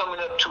 Because you're coming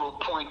up to a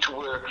point to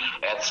where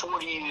at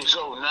 40 years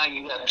old, now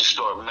you have to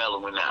start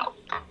mellowing out.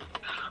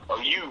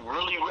 Are you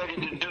really ready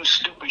to do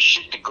stupid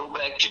shit to go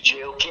back to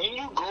jail? Can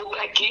you go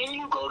back? Can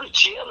you go to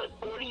jail at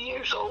 40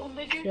 years old,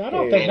 nigga? Yeah, I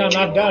don't think nothing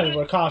I've done is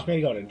what cost me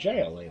to go to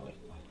jail lately.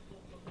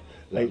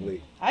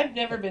 Lately. I've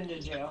never been to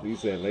jail. You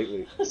said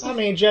lately. I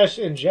mean, just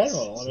in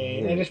general. I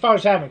mean, and as far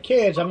as having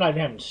kids, I'm not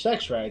even having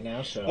sex right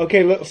now, so...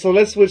 Okay, so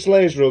let's switch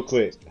lanes real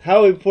quick.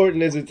 How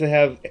important is it to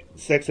have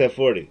sex at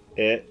 40,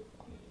 Ed?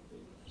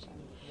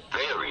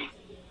 Very.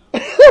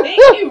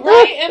 Thank you,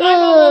 right? And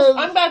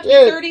I'm about to be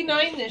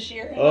 39 this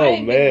year, and I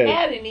haven't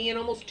had any in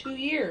almost 2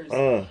 years.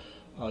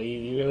 Oh,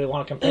 you really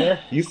want to compare?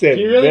 You said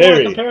Do you really want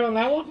to compare on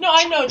that one? No,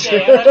 I know,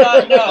 Jay. I'm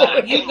not. No,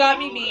 you got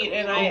me beat,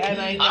 and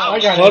I know.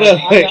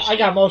 I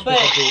got most people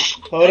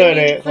beat. Hold on,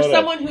 Ed. For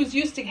someone who's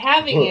used to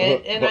having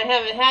it, and I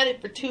haven't had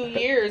it for 2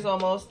 years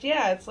almost,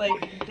 yeah, it's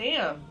like,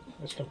 damn.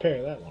 Let's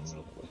compare that one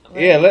real quick.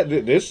 Right? Yeah,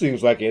 this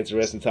seems like an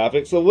interesting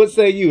topic. So what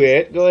say you,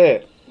 Ed? Go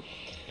ahead.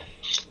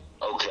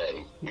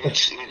 Okay.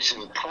 It's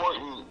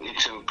important.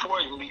 It's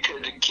important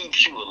because it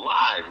keeps you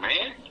alive,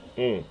 man.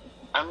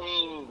 I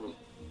mean,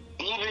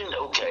 even,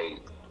 okay,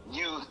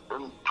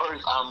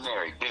 I'm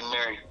married. Been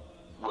married,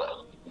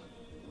 what,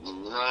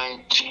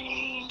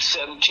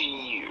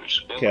 17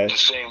 years. Been with the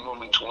same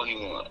woman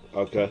 21.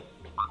 Okay.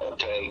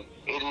 Okay.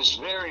 It is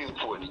very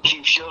important.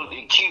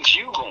 It keeps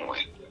you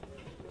going.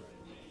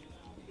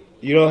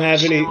 You don't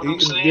have any,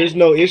 there's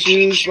no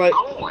issues, like,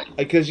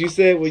 because you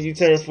said when you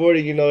turn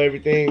 40,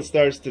 everything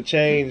starts to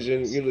change,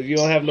 and you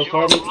don't have no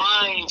problems.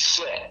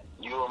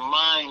 Your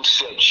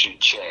mindset should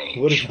change.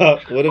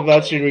 What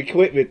about your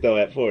equipment though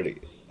at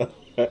 40?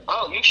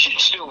 Oh, your shit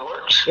still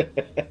works.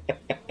 Nigga,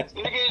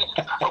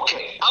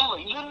 okay,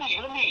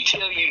 let me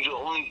tell you the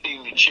only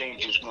thing that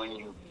changes when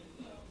you.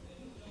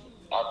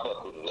 I'll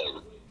fuck with it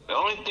later. The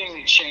only thing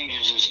that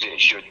changes is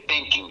this: your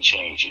thinking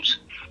changes.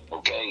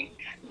 Okay,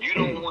 you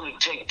don't want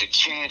to take the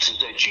chances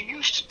that you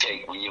used to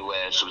take when your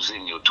ass was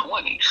in your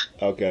 20s.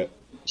 Okay.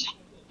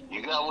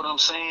 You got what I'm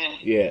saying?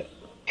 Yeah.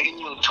 In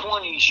your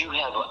 20s, you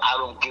have a I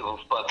don't give a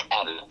fuck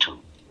attitude.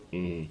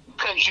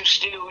 Because you're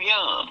still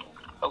young.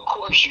 Of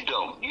course you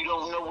don't. You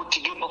don't know what to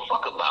give a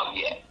fuck about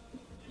yet.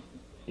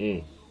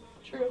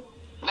 True.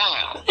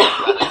 Now,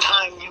 by the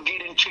time you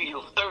get into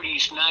your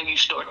 30s, now you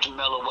start to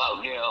mellow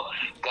out.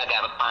 I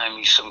gotta find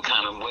me some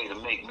kind of way to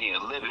make me a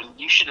living.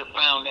 You should have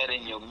found that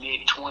in your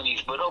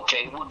mid-20s, but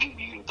okay, we'll give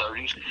you your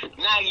 30s.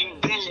 Now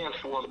you've been there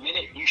for a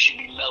minute, you should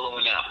be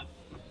mellowing out.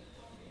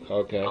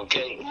 Okay.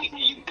 Okay,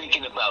 you're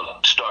thinking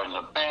about starting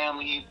a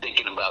family, you're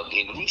thinking about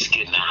at least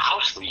getting a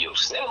house for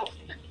yourself,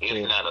 if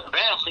not a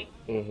family.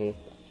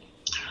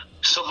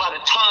 So by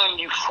the time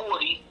you're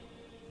 40,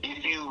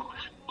 if you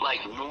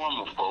like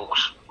normal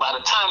folks, by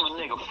the time a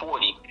nigga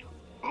 40,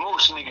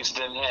 most niggas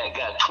done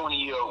got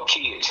 20-year-old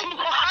kids.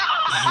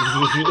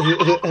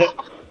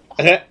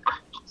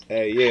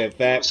 Hey, yeah,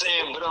 facts.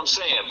 But I'm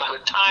saying, by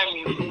the time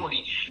you're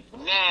 40,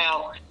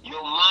 now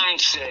your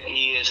mindset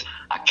is,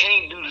 I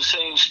can't do the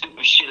same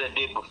stupid shit I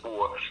did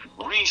before.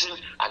 Reason,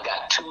 I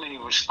got too many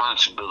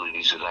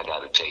responsibilities that I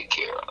got to take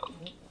care of.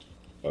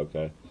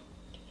 Okay.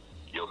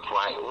 Your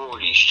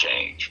priorities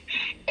change.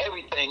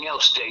 Everything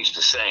else stays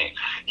the same.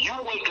 You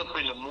wake up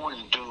in the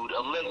morning, dude,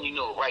 I'm letting you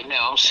know right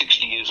now, I'm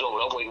 60 years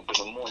old. I wake up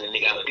in the morning,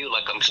 nigga, I feel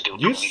like I'm still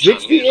 20 You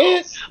 60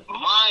 years old.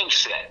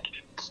 Mindset.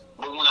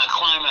 But when I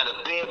climb out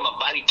of bed, my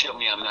body tell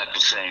me I'm not the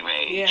same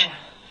age.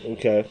 Yeah.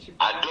 Okay.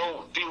 I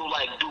don't feel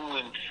like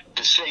doing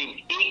the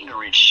same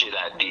ignorant shit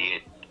I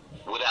did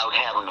without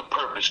having a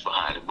purpose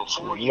behind it.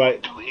 Before you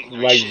do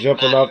ignorant like shit,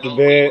 jumping off the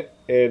bed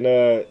and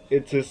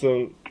into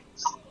some.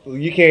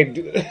 You can't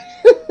do.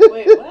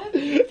 Wait, what?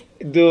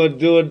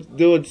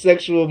 doing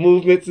sexual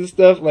movements and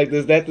stuff. Like,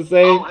 is that the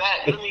same? Oh,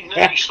 let me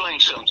explain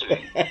something to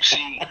you.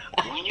 See,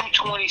 when you're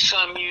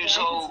 20-some years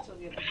old,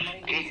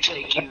 it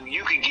take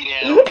you can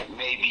get out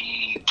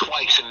maybe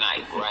twice a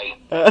night, right?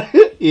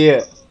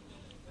 Yeah.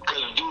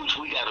 Because dudes,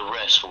 we got to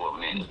rest for a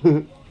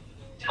minute.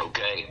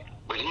 Okay?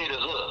 But here the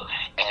hook.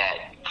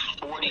 At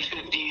 40,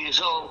 50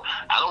 years old,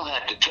 I don't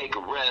have to take a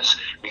rest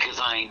because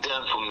I ain't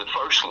done from the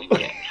first one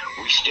yet.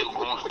 We still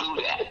going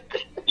through that.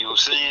 You know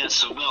what I'm saying?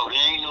 So no,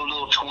 there ain't no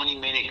little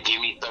 20-minute,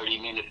 give me 30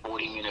 minutes. a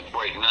 40-minute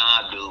break.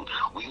 Nah, dude,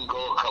 we can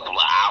go a couple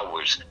of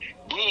hours.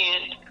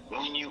 Then,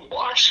 when you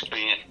are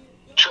spent,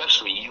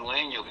 trust me, you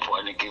and your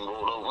partner can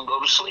roll over and go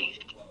to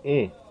sleep.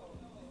 Mm.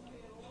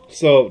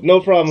 So, no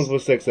problems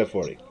with sex at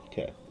 40.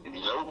 Okay.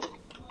 Nope.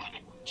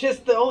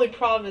 Just the only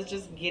problem is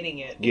just getting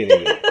it.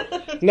 Getting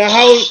it. Now,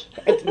 how...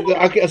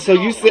 Okay, so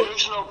you said...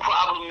 There's no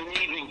problem in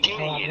even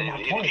getting it.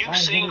 If you're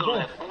single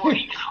at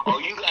 40,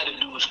 all you got to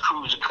do is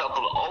cruise a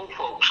couple of old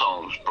folks'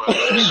 homes, bro.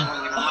 You're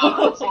swinging them out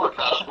in the park.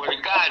 I swear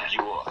to God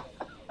you are.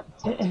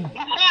 You're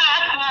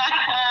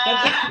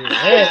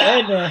swinging out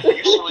in the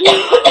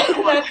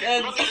park. Look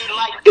at it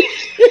like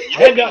this.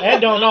 Ed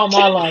don't know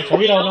my life, so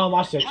he don't know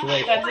my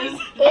situation.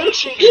 That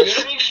chick is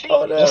 60.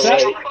 Hold on, What's that?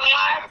 65.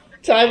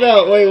 Time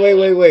out. Wait.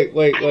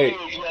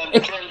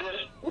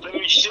 Let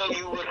me show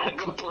you what I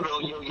can put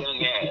on your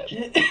young ass.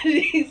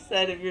 He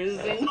said if you're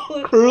single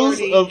at Cruise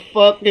 40, a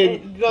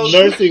fucking go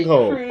nursing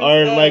home. cruise,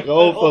 Or like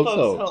old folks'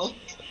 home.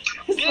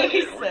 That's Yeah, what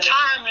he said.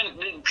 retirement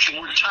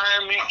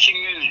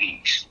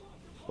communities.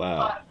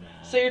 Wow.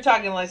 So you're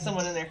talking like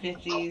someone in their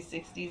 50s,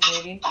 60s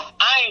maybe?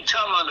 I ain't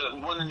talking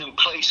about one of them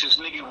places,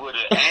 nigga, where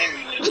the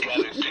ambulance got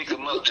to pick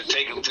them up to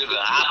take them to the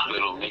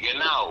hospital, nigga.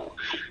 No.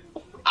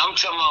 I'm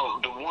talking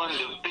about the one,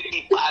 the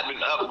 55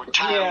 and up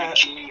retirement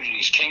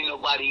communities. Can't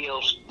nobody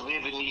else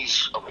live in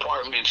these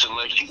apartments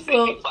unless you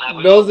 55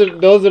 and Those up.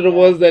 are the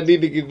ones that need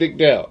to get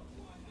dicked out.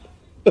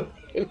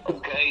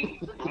 Okay?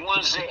 The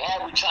ones they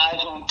advertise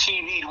on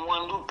TV, the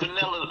one Lou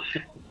Pinella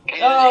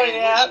and, Oh, and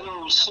yeah. this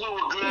little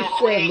slew of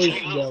girlfriends. Lou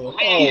Pinella.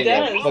 He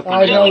does.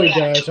 I know he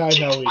does. I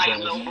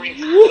know he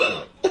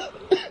does.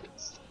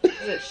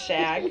 Is it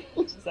Shag?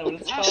 Is that what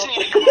it's You called? seen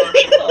the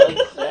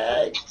commercial?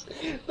 Shag.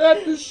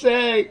 Not the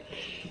shag.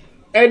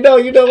 And no,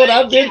 you know what?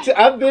 I've been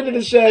to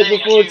the shag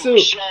before too.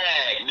 Shag,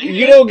 nigga.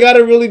 You don't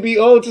gotta really be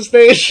old to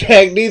stay in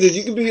shag neither.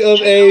 You can be of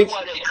You age. know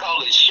why they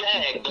call it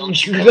shag,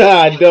 don't you?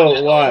 Nah, I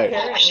don't.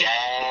 Why?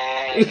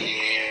 Shag.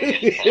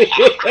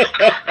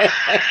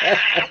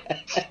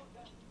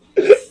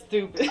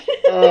 Stupid.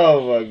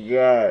 Oh my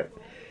god.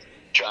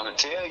 Trying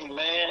to tell you,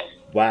 man.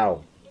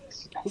 Wow.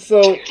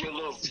 So Take your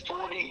little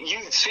 40. You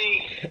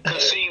see,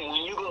 cause see,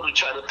 when you go to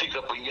try to pick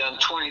up a young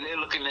 20, they're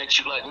looking at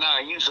you like, nah,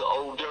 you's an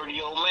old, dirty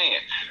old man.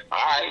 All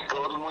right,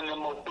 go to one of them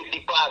more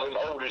 55 and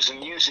olders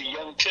and use a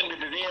young tender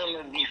to them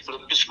and you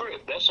flip the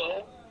script. That's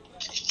all.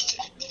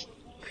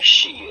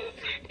 Shit.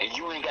 And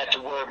you ain't got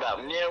to worry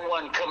about near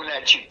one coming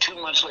at you 2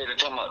 months later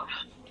talking about,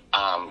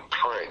 I'm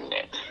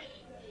pregnant.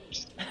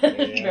 Yeah,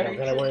 I don't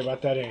gotta worry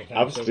about that anytime.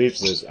 I'm soon.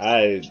 speechless.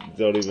 I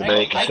don't even know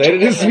what to say to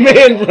this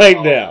man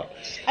right now.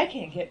 I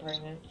can't get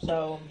pregnant,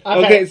 so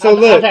Okay, so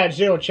look. I've had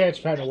zero chance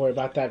of having to worry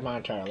about that my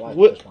entire life.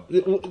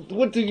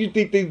 What do you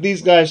think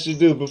these guys should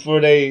do before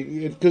they?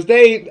 Because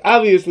they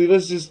obviously,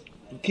 let's just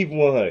keep it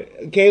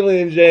 100.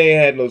 Kayla and Jay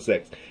had no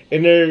sex,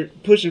 and they're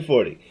pushing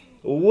 40.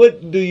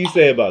 What do you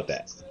say about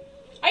that?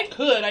 I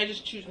could. I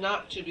just choose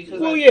not to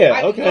because Well, yeah,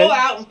 I could okay. go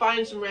out and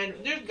find some random.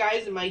 There's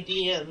guys in my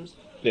DMs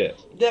Yeah.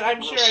 that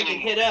I'm sure I could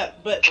hit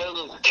up, but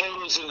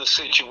Kayla's in a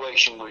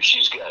situation where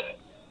she's got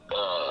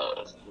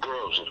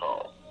girls at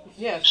home.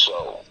 yes,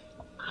 So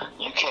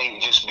you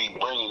can't just be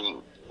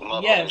bringing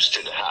mothers Yes.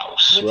 to the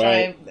house. which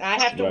Right.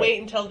 I have to Right.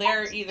 wait until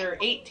they're either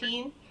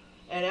 18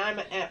 and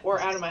or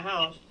out of my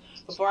house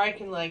before I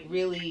can like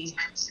really.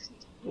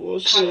 Well, I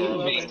shit.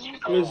 mean, you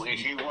know,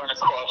 if you run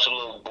across a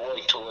little boy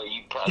toy,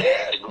 you probably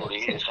have to go to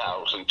his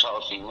house and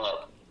toss him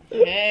up,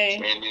 Hey,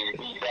 and then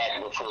be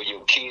back before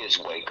your kids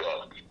wake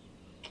up.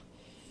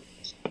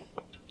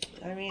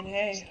 I mean,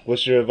 hey.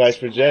 What's your advice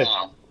for Jay? As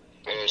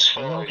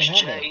No far one as can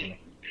have Jay, nothing.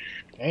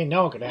 Ain't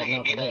no one can have you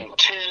nothing. get on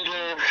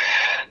Tinder,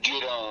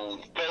 get on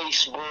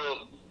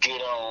Facebook,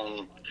 get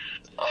on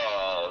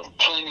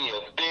Plenty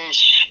of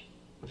Fish.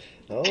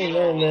 I don't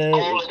know,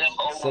 man.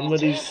 Some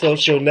of these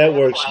social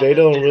networks, they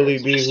don't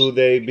really be who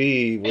they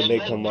be when they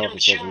come off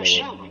of social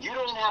networks. You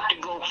don't have to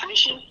go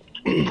fishing.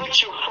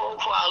 Put your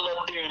profile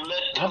up there and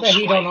let them I bet he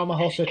don't swipe. know my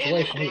whole And if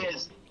situation either.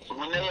 there's-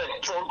 when they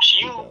approach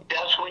you,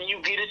 that's when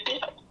you get it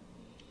there.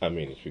 I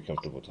mean, if you're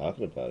comfortable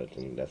talking about it,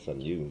 then that's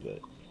on you, but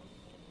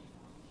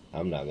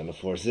I'm not going to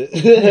force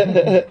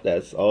it.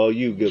 That's all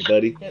you, good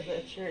buddy. Yeah,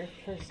 that's your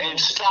personal. And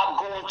stop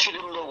going to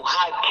them little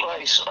high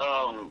price.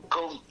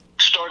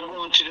 Start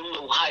going to them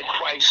little high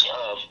price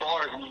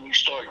bars when you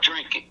start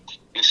drinking,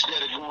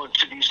 instead of going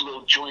to these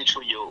little joints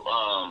where your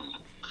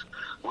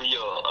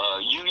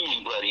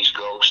union buddies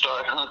go.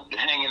 Start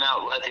hanging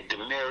out like at the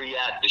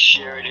Marriott, the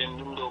Sheraton,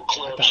 them little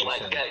clubs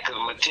like that. Because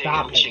I'm gonna tell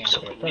Stop you, the chicks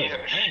up hanging in out there,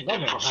 there. the Don't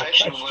go to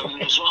professional high-price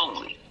women is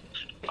lonely.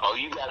 All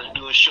you got to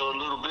do is show a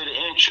little bit of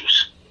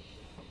interest.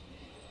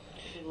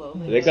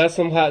 They got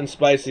some hot and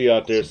spicy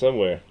out there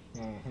somewhere.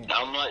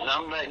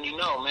 I'm letting you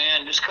know,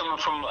 man. This coming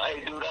from,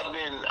 hey, dude. I've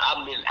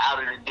been out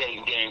of the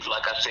dating game,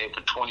 like I said,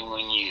 for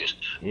 21 years.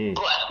 Mm.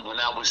 But when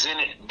I was in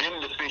it,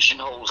 them the fishing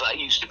holes I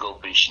used to go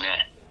fishing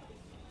at.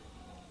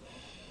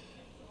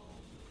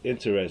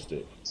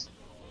 Interested.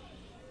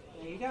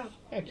 There you go.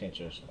 That's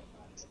interesting.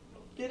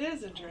 It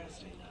is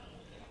interesting.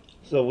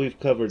 So we've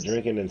covered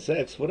drinking and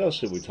sex. What else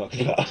should we talk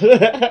about?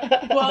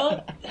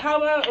 Well, how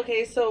about,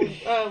 okay, so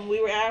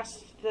we were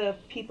asked the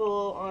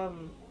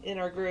people in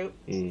our group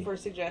for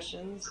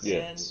suggestions. Yeah.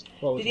 And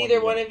What was did one either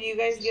you one got? of you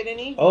guys get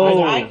any?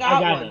 Oh. I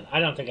got one. none. I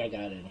don't think I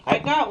got any. I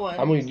got one.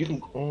 I mean, you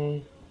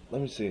can.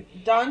 Let me see.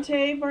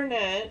 Dante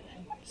Barnett,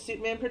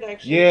 Suitman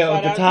Productions. Yeah,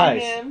 shout the out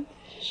ties. to him.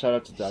 Shout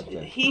out to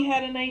Dante. He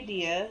had an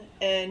idea,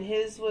 and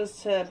his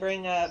was to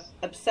bring up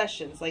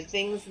obsessions, like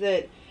things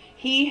that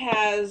he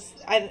has.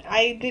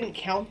 I didn't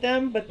count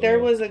them, but there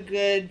was a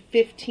good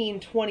 15,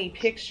 20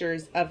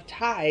 pictures of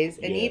ties,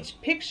 and Yeah. each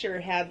picture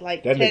had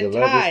like That 10 nigga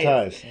love his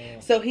ties.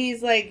 ties. So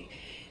he's like,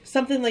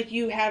 something like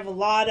you have a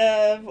lot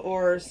of,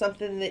 or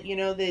something that, you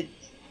know, that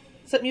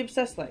something you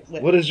obsess like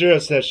with. What is your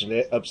obsession,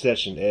 Ed?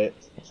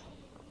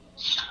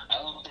 I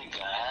don't think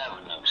I have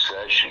an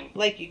obsession.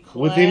 Like you collect.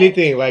 With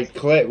anything, like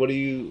Colette, what do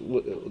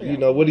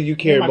you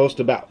care most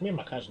about? Me and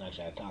my cousin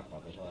actually had talked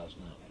about this last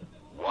night.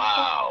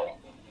 Wow.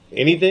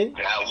 Anything?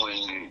 That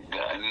was,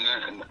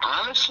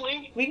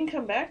 honestly, We can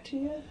come back to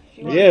you. If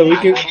you want Yeah, to we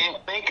think can- I about it.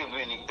 can't think of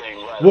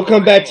anything right We'll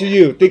come back to offhand.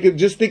 you.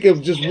 Think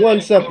of just one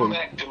Come something.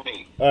 back to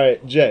me. All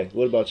right, Jay.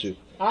 What about you?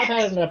 I've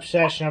had an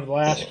obsession over the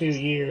last few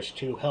years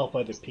to help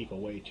other people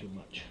way too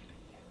much.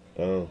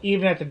 Oh,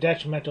 Even at the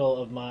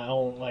detrimental of my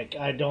own, like,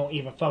 I don't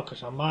even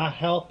focus on my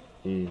health.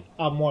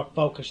 I'm more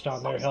focused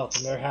on their health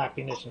and their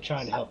happiness and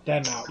trying to help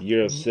them out.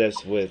 you're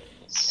obsessed with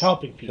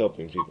Helping people.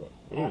 helping people.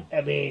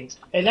 I mean,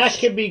 and that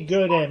can be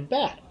good and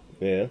bad.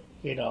 Yeah.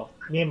 You know,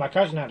 me and my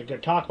cousin had a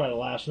good talk about it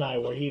last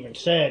night where he even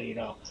said, you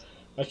know,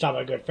 I was talking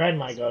about a good friend of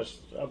mine, goes,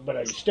 but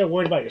are you still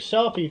worried about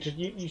yourself?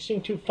 You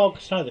seem too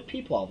focused on other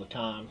people all the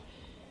time.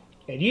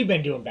 And you've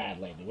been doing bad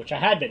lately, which I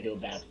had been doing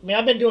bad. I mean,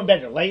 I've been doing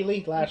better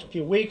lately, the last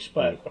few weeks,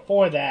 but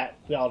before that,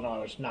 we all know I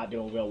was not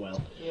doing real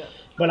well. Yeah.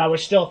 But I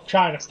was still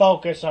trying to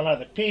focus on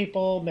other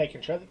people,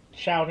 making sure,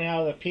 shouting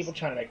out other people,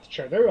 trying to make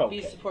sure they're Be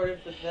okay.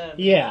 supportive with them.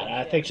 Yeah,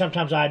 I think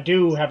sometimes I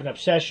do have an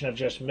obsession of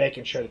just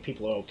making sure that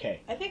people are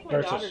okay. I think my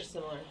versus- daughter's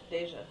similar,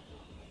 Deja.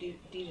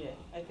 DJ.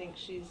 I think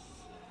she's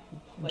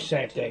like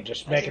Same that, too. thing,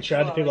 just I making think sure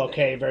she's other a lot people are like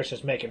okay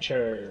versus making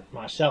sure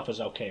myself is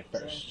okay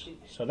first. she-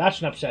 So that's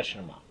an obsession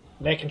of mine.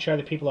 Making sure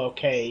that people are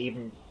okay,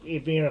 even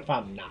if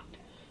I'm not.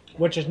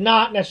 Which is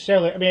not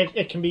necessarily, I mean,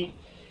 it can be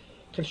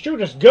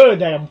construed as good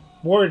that I'm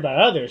worried about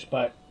others,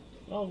 but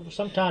well,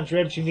 sometimes,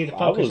 Ribs, you need to I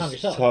focus was on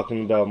yourself.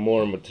 talking about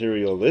more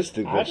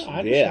materialistic. I But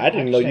understand- yeah, I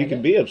didn't know you understand can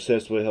that. be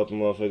obsessed with helping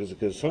motherfuckers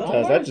because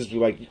sometimes I just be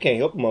like, you can't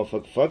help a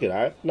motherfucker. Fuck it,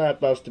 I'm not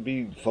about to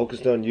be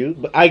focused on you.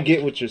 But I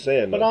get what you're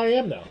saying. But Though. I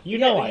am, though. You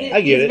Yeah, know but I he- am.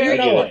 I get he's it, very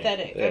I get it.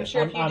 empathetic. Yeah. I'm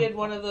sure if you I'm- did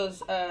one of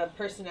those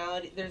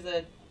personality, there's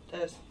a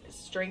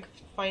strength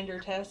finder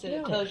test, and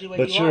it tells you what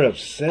But you you're are.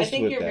 obsessed I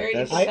think with you're that. very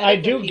That's- empathetic I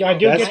with do- people. I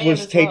do That's get-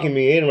 what's am as taking well.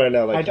 me in right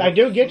now. Like I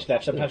do get to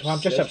that sometimes. When I'm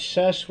just obsessed.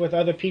 obsessed with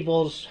other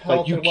people's health.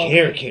 Like you and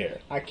well-being. care.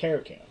 I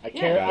care. I Yeah,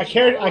 care. I you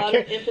care. have a I lot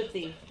care. of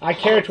empathy. I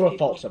care to a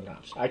People. fault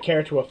sometimes. I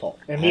care to a fault.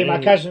 And I me and my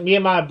didn't- cousin, me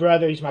and my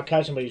brother, he's my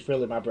cousin, but he's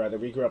really my brother.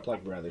 We grew up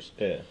like brothers.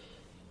 Yeah.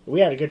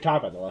 We had a good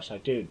talk about that last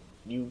night, dude.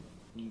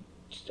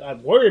 I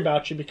worry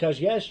about you because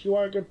yes, you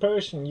are a good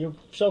person. You're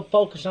so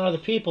focused on other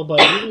people, but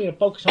you need to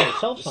focus on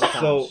yourself sometimes.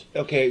 So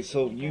okay,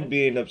 so you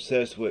being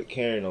obsessed with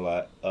caring a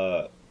lot.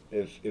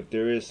 If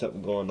there is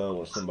something going on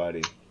with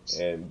somebody,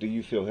 and do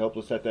you feel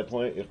helpless at that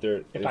point? If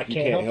I you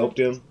can't help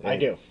them, I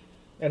do,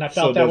 and I So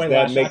felt that does way that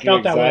last night. make I your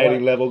felt that way.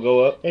 anxiety level go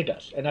up? It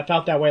does, and I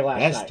felt that way last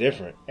night. That's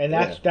different. And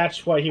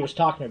that's what he was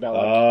talking about.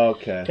 Like,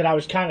 Okay. Because I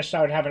was kind of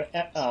started having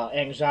an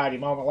anxiety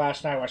moment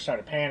last night where I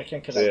started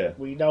panicking because Yeah.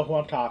 we know who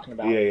I'm talking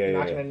about. Yeah, I'm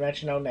not yeah. going to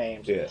mention no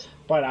names. Yeah.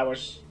 But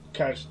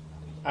because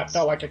I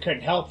felt like I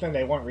couldn't help them.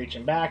 They weren't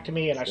reaching back to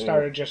me. And I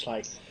started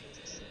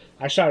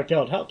I started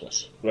feeling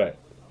helpless. Right.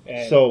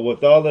 And So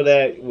with all of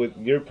that, with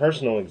your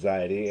personal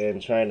anxiety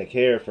and trying to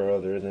care for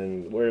others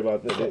and worry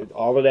about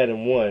all of that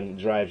in one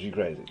drives you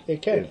crazy.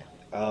 it can.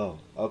 Oh,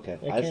 okay.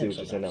 It I can see what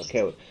you're saying now, sometimes.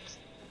 Caleb.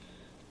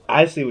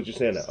 I see what you're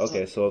saying now.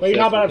 Okay, so But you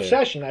know obsessed about with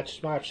caring. obsession.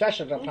 That's my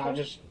obsession sometimes,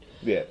 just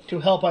Yeah, to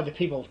help other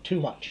people too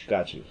much.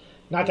 got you.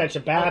 Not that it's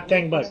a bad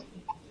thing, but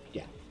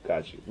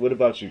Got you. What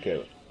about you,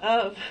 Caleb?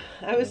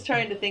 I was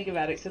trying to think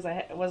about it because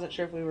I wasn't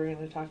sure if we were going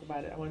to talk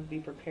about it. I wanted to be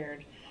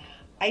prepared.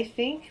 I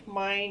think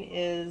mine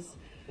is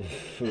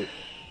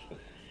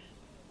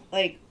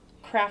like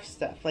craft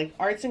stuff, like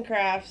arts and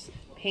crafts,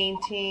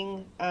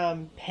 painting,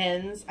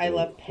 pens. I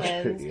love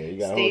pens. Yeah, you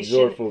got a whole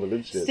drawer full of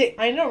this shit.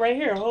 I know, right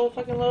here, a whole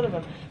fucking load of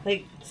them.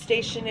 Like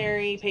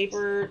stationery,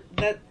 paper.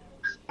 That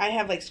I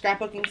have like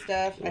scrapbooking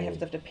stuff. I have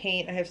stuff to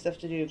paint. I have stuff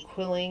to do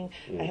quilling.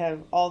 I have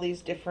all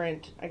these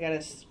different. I got a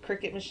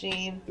Cricut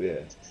machine. Yeah.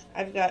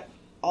 I've got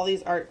all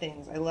these art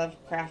things. I love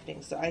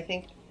crafting. So I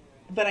think,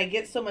 but I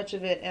get so much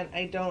of it, and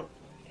I don't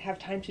have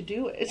time to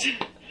do it.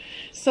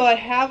 So I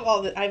have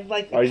all the. I've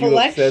like a Are you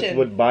collection. obsessed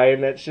with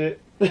buying that shit?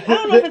 I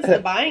don't know if it's the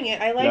buying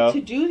it. I like No? to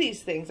do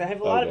these things. I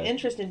have a lot of Okay.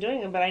 interest in doing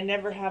them, but I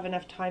never have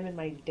enough time in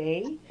my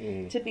day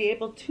to be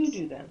able to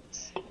do them.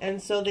 And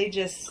so they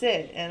just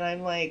sit, and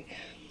I'm like,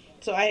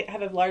 so I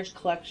have a large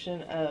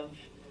collection of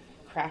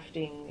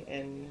crafting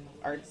and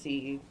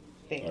artsy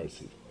things.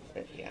 Artsy.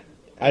 But yeah,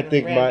 I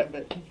think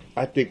random, but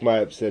I think my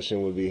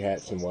obsession would be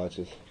hats and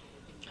watches.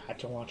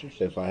 Hats and watches.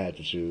 If I had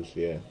to choose,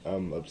 yeah,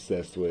 I'm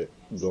obsessed with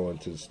going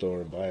to the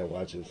store and buying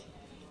watches.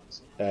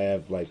 I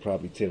have like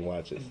probably 10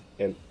 watches,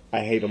 and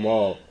I hate them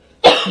all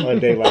on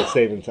daylight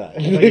saving time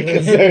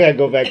because I gotta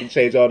go back and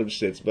change all them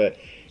shits. But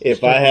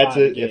if I had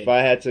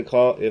to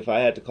call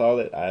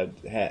it, I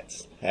have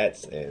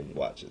hats and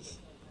watches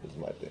is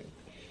my thing.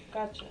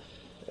 gotcha.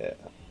 Yeah.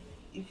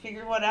 You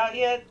figured one out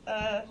yet?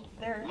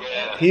 There.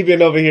 Yeah. He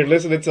been over here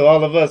listening to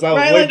all of us. I was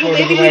Right, waiting like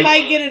for him to maybe be we like,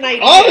 might get an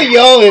idea. all of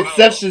y'all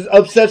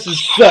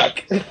obsessions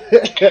suck. I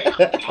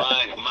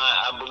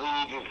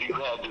believe if you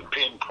had to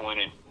pinpoint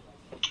it,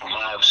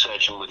 my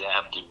obsession would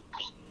have to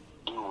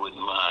do with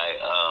my,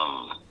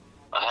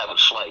 I have a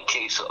slight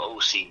case of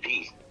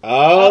OCD.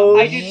 Oh,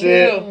 I do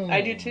shit. too.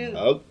 I do too.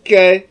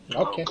 Okay.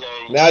 Okay.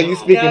 Now you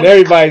so- speaking Yeah.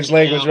 everybody's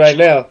language right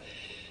now.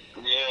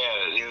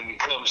 Yeah, when it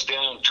comes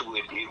down to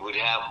it, it would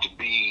have to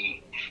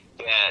be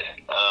that,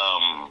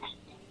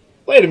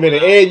 Wait a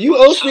minute, Ed, you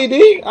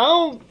OCD?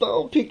 I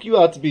don't pick you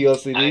out to be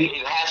OCD.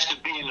 it has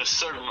to be in a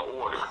certain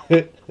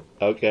order.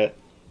 Okay.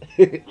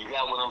 You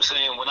got what I'm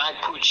saying? When I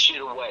put shit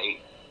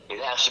away,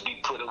 it has to be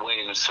put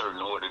away in a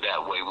certain order.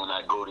 That way, when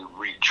I go to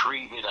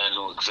retrieve it, I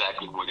know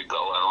exactly where to go.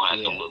 I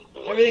don't have to look for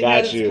it. Everything Got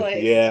has its you.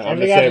 place. Yeah, I'm the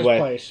Everything got same its way.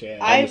 place, yeah.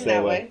 I'm the that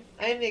same way. way.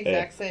 I'm the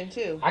exact same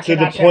too. I To the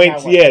cannot say point,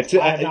 that way.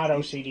 yeah, I'm not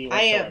OCD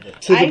I am. whatsoever.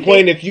 To the I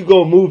point, did- if you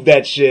go move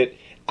that shit,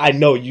 I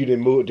know you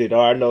didn't move it,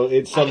 or I know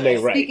it's something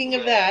ain't right. Speaking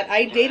of that,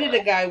 I dated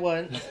a guy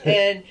once,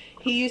 and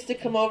he used to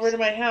come over to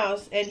my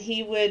house, and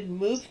he would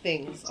move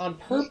things on And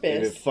it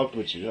purpose. fucked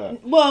with you, huh?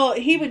 Well,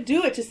 he would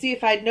do it to see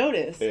if I'd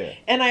notice. Yeah.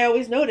 And I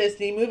always noticed,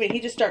 and he moved it.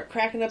 He'd just start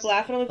cracking up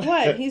laughing. I'm like,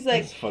 what? And he's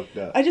like, It's fucked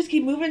up. I just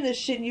keep moving this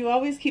shit, and you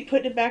always keep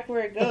putting it back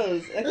where it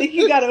goes. I think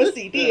you got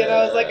OCD. And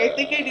I was like, I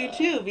think I do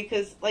too,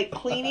 because like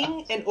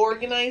cleaning and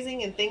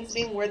organizing and things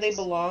being where they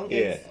belong Yeah.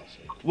 is.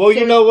 Well,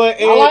 you know what,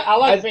 Ed? I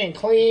like being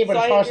clean, but So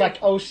as I far as agree.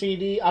 like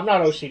OCD, I'm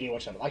not OCD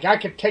whatsoever. Like I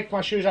could take my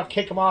shoes off,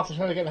 kick them off as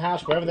soon as I get in the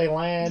house, wherever they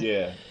land.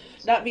 Yeah,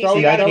 Not me. Throw,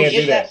 They See, I gotta can't get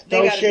do that. They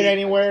throw gotta shit be-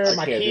 anywhere. I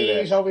My can't do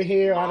keys that. over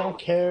here. I don't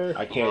care.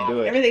 I can't do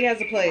it. Everything has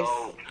a place.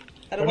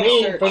 I don't want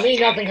to search. For me,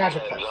 nothing has a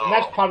place, and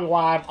that's probably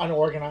why I'm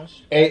unorganized.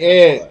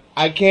 Hey Ed,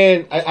 I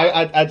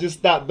just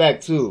stopped back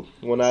too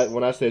when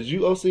I said you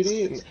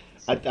OCD.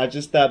 I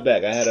just stopped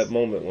back. I had a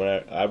moment when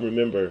I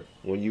remember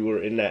when you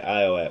were in that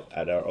aisle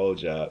at our old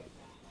job.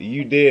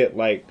 You did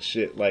like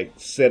shit like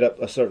set up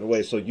a certain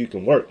way so you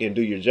can work and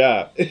do your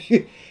job.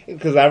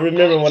 Because I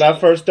remember when I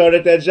first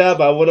started that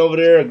job, I went over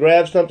there and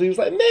grabbed something. He was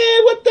like,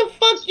 "Man, what the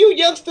fuck, you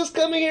youngsters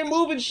coming here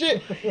moving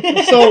shit?"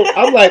 So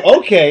I'm like,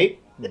 okay.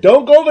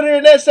 Don't go over there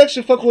in that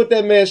section fucking with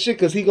that man's shit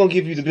because he gonna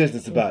give you the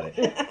business about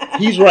it.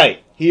 He's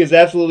right. He is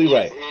absolutely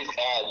right.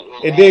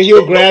 And then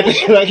he'll grab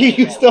it like he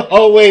used to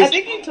always. I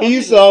think he told He me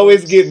used this to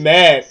always get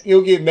mad.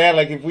 He'll get mad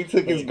like if we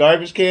took his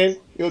garbage can,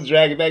 he'll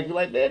drag it back and be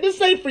like, "Man,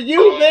 this ain't for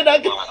you, man.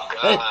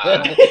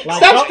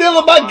 Stop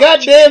stealing my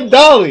goddamn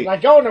dolly."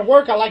 Like going to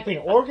work, I like being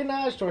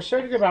organized to a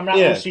certain degree, but I'm not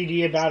Yeah.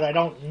 OCD about it. I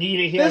don't need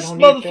it here. This I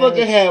don't need it motherfucker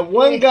there. had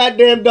one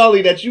goddamn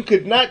dolly that you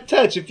could not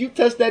touch. If you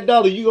touch that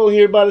dolly, you gonna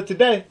hear about it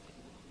today.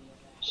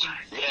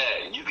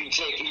 Yeah, you can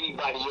take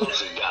anybody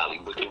else's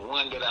dolly, but the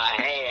one that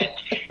I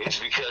had is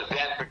because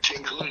that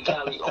particular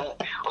dolly.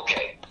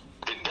 Okay,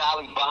 the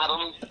dolly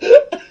bottom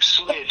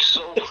slid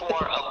so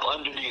far up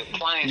under the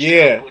appliance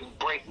Yeah. that it wouldn't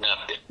break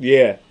nothing.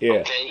 Yeah, yeah.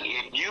 Okay,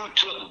 if you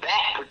took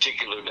that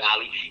particular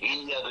dolly,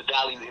 any other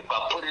dolly, if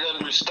I put it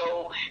under the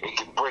stove, it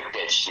can break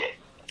that shit.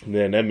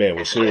 Man, that man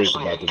was serious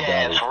Especially about the a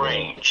gas dollies, man.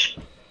 range.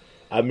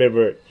 I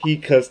remember he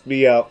cussed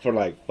me out for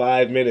like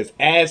 5 minutes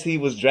as he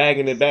was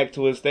dragging it back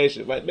to his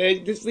station. Like,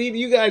 man, just see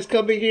you guys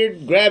coming here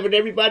grabbing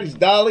everybody's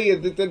dolly,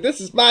 and this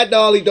is my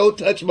dolly. Don't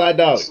touch my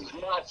dolly. This is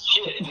not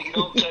shit. You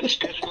don't touch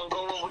this one,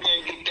 go over there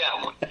and get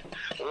that one.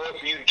 Or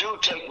if you do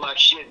take my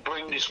shit,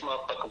 bring this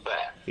motherfucker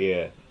back.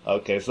 Yeah.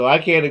 Okay, so I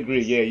can't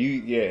agree.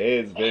 Yeah,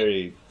 Ed's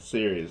very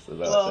serious about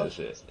Well, that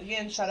shit.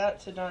 again, shout out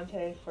to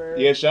Dante for.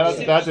 Yeah, shout out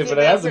to Dante for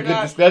that. That's a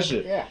good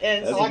discussion. Yeah.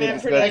 And That's a Superman good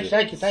discussion.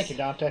 Productions Thank you,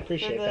 Dante. for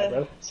Appreciate the that,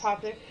 brother.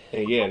 topic.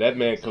 And yeah, that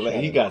man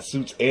he got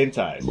suits and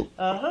ties.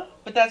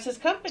 But that's his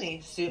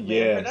company, Suitman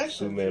Yeah,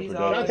 Productions. Suitman He's Productions.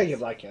 I'm always- thinking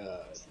of like, if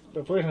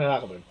we're going to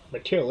talk about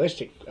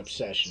materialistic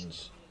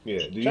obsessions, Yeah.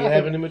 Do you Trying to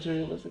have think- any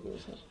materialistic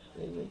obsessions?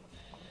 Anything?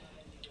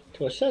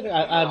 to a certain,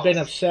 I've been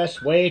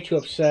obsessed, way too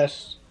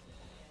obsessed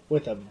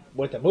with a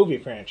movie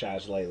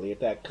franchise lately. If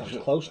that comes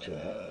close to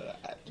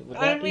it, would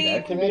I that mean- be,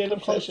 That could would be that an come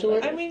close to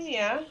obsession. it? I mean,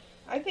 yeah.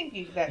 I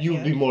think that You'd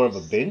can. be more of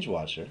a binge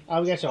watcher.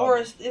 I guess Or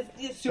a so.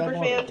 super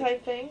Somewhat. fan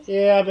type thing.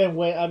 Yeah,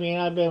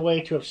 I've been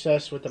way too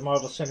obsessed with the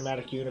Marvel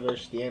Cinematic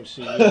Universe, the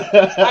MCU.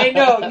 I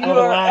know you Over the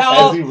are last-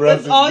 all. As he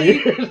rubs that's all his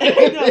you, beard.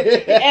 I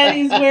know. And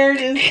he's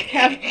wearing his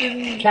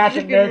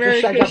Captain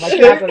America. I got my shirt.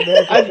 Captain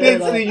America. I did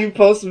shirt on. see you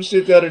post some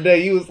shit the other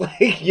day. You was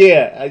like,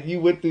 "Yeah, you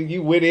went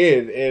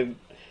in, and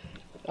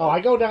Oh,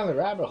 I go down the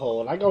rabbit hole,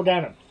 and I go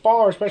down it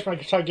far, especially when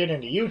I start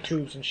getting into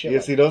YouTubes and shit. Yeah,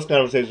 like see, those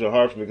conversations are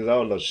hard for me because I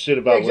don't know shit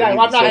about Exactly.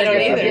 what I'm not- I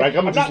don't either. Like,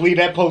 I'm going to just leave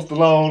that post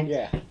alone.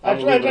 Yeah, I'm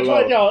that's gonna leave it that's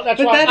alone. what that's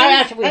But why that I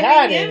is- asked if we I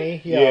had mean,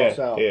 any. You Yeah, know,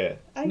 so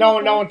yeah. no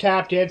one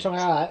tapped in, so all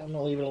right, I'm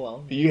gonna leave it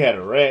alone. You had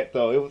a rant,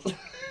 though. It was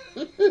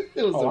it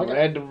was Oh, I a got-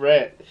 random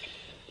rant.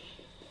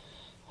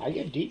 I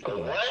get deep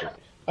into that shit.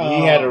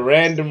 He had a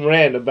random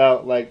rant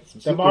about, like, some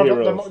the Marvel,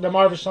 superheroes.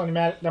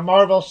 the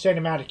Marvel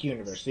Cinematic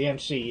Universe, the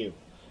MCU.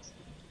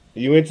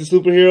 You into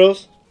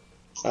superheroes?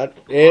 Ed?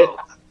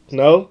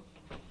 No?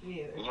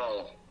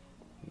 No.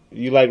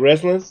 You like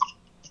wrestling?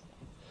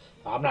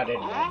 I'm not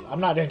into that. I'm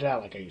not into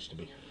that like I used to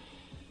be.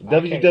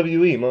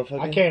 WWE,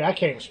 motherfucker. I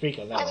can't even speak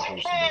on that like I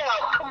used to be.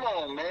 Hell, come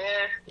on, man.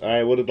 All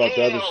right, what about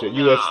the other shit?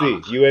 Hell UFC? no.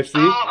 UFC?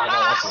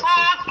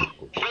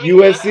 I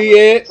UFC,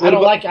 Ed? I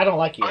don't like Are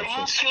you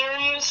UFC.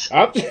 serious?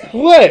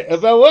 What?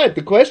 About what?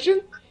 The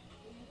question?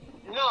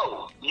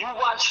 No. You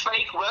watch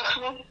fake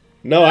wrestling?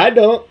 No, I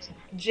don't.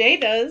 Jay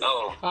does.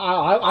 Oh.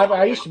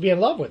 I used to be in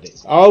love with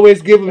it. I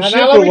always give him Now, shit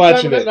let for me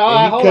watching tell you- it, no,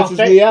 and he hold on. cusses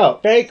me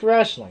out. Fake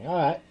wrestling. All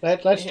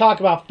right, let's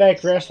talk about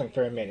fake wrestling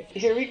for a minute.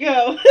 Here we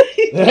go.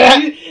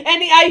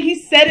 And he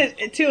said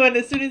it too, and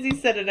as soon as he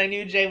said it, I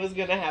knew Jay was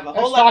gonna have a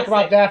whole Let's lot talk to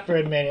about say. that for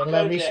a minute. And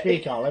let me Okay.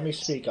 speak on. Let me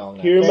speak on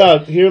that.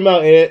 Hear him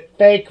out, Ed.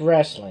 Fake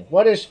wrestling.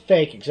 What is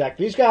fake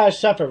exactly? These guys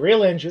suffer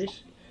real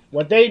injuries.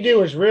 What they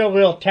do is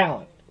real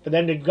talent. For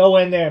them to go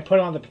in there and put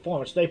on the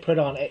performance they put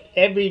on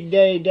every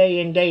day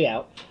in, day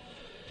out,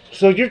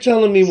 So you're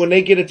telling me when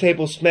they get a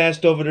table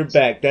smashed over their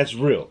back, that's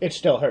real? it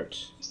still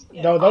hurts.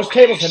 Though those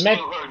tables are meant.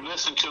 Still hurt.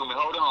 Listen to me.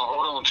 Hold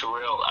on,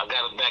 Terrell. I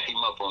gotta back him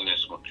up on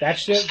this one. That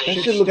shit That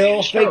shit still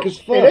looks fake as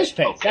fuck. It is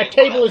fake. Okay, That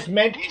table well, is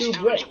meant these to dudes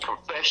break. are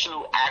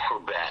professional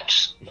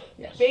acrobats.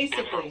 They're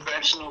Basically.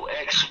 professional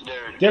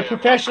They're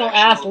professional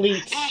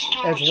athletes These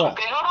dudes, as well.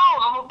 Okay, hold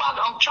on.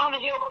 I'm trying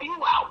to help you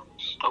out.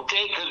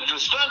 Okay, because the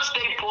stunts they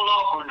pull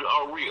off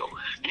are real.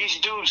 These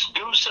dudes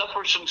do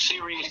suffer some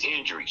serious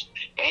injuries,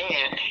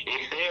 and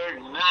if they're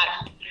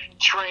not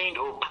trained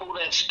or pull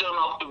that stunt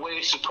off the way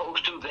it's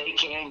supposed to, they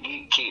can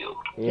get killed.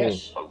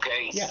 Yes.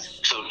 Okay. Yes.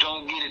 So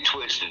don't get it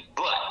twisted.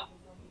 But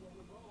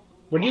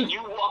When when you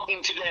you walk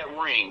into that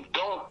ring,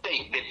 don't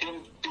think that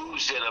them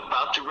dudes that are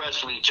about to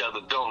wrestle each other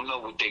don't know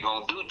what they're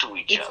gonna do to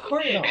each It's other,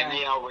 choreographed. and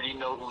they already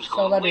know who's so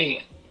gonna let win.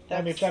 me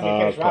finish.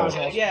 okay.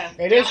 Roundhouse. Yeah.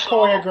 It is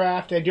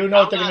choreographed. They do know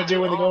what they're going to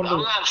do when they go I'm into.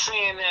 not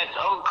saying that.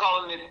 I'm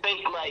calling it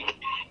fake, like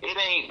it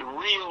ain't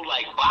real,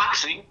 like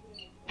boxing.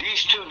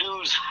 These two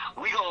dudes,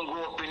 we gonna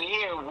go up in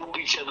here and whoop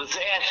each other's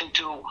ass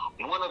until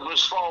one of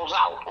us falls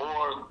out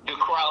or the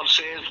crowd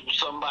says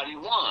somebody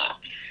won.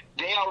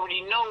 They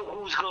already know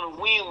who's gonna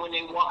win when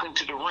they walk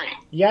into the ring.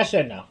 Yes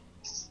and no.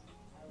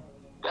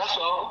 That's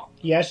all.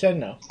 Yes and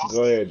no.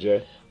 Go ahead,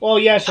 Jay. Well,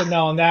 yes and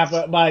no on that,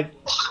 but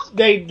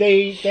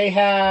they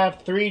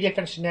have three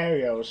different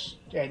scenarios,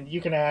 and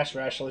you can ask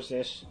wrestlers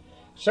this.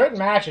 Certain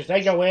matches,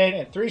 they go in,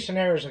 and three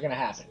scenarios are going to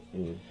happen.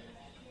 Mm.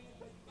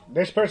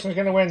 This person's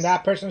going to win,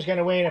 that person's going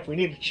to win. If we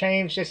need to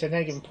change this at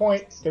any given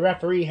point, the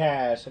referee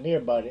has an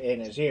earbud in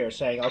his ear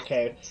saying,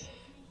 okay,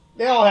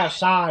 they all have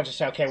signs to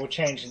say, okay, we're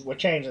changing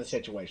the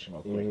situation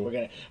real quick.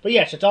 Mhm. But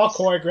yes, it's all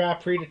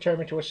choreographed,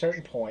 predetermined to a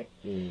certain point.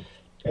 Mm.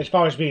 As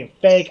far as being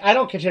fake, I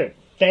don't consider it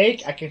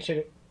fake. I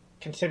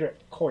consider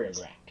it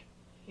choreographed.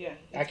 Yeah.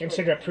 I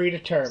consider it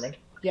predetermined.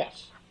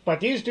 Yes. But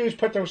these dudes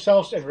put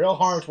themselves in real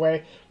harm's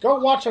way. Go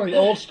watch some of the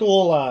old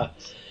school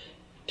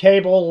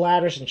table,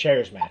 ladders, and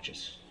chairs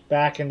matches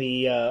back in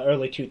the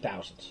early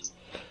 2000s.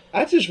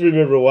 I just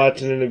remember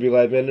watching it and be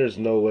like, man, there's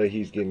no way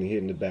he's getting hit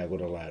in the back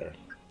with a ladder.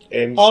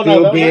 And Oh,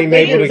 still no, being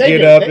they able do, to they get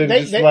do. up They- and they-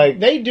 just they- like...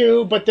 They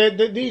do, but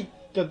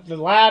the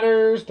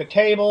ladders, the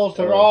tables,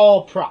 they're Oh.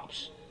 all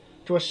props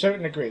to a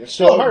certain degree. It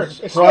still hurts.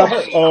 It still props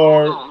hurts.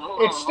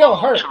 are... It still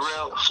hurts.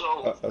 Terrell,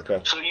 so,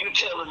 okay. so you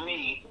telling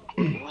me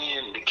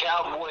when the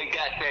cowboy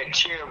got that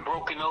chair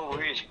broken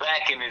over his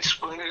back and it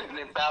splintered in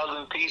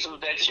 1,000 pieces,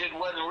 that shit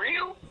wasn't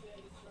real?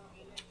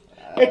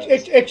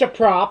 It's a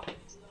prop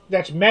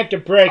that's meant to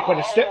break, but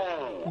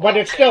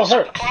it still So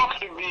hurts.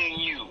 props are being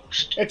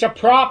used. It's a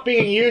prop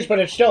being used, but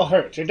it still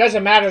hurts. It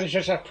doesn't matter. It's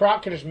just a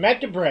prop because it's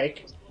meant to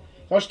break.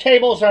 Those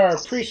tables are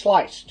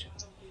pre-sliced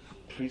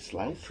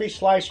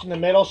in the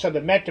middle, so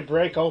they're meant to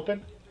break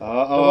open.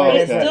 Oh, But okay.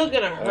 it's still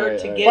gonna hurt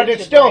to Alright, get But it it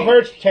to still break.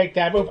 hurts to take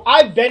that move.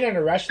 I've been in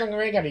a wrestling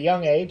ring at a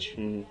young age.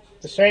 Mhm.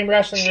 The same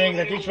wrestling ring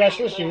that these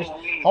wrestlers use.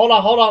 Hold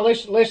on.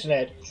 Listen,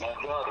 Ed.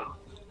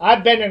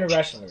 I've been in a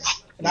wrestling ring.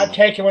 And I've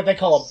taken what they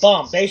call a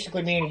bump.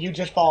 Basically meaning you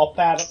just fall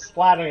flat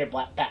on your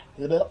back.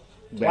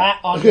 Flat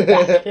on your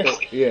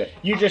back. Yeah.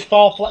 You just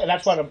fall flat.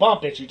 That's what a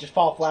bump is. You just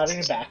fall flat on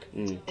your back.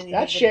 Mm. And you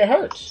That get shit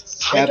hurts.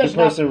 It Have the does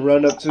not- person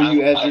run up to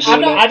you as you're I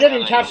doing know. I that didn't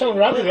even have someone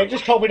run me. They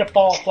just told me to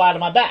fall flat on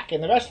my back in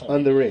the wrestling ring.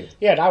 on the ring.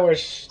 Yeah, and I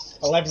was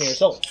 11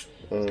 years old.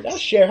 Mm. That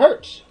shit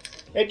hurts.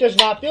 It does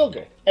not feel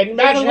good. And There's a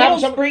imagine little having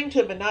some. spring to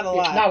it, but not a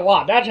lot. Not a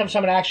lot. Imagine having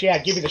someone actually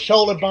give you the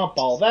shoulder bump,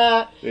 all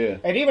that. Yeah.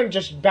 And even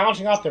just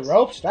bouncing off the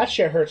ropes, that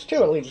shit hurts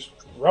too. It leaves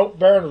rope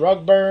burn,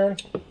 rug burn,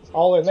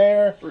 all in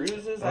there.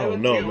 Bruises, I I don't would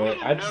know, too. man.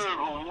 I Nerve just...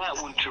 on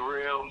that one,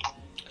 Terrell.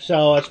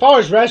 So as far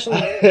as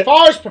wrestling, as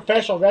far as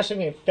professional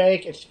wrestling and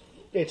fake,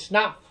 it's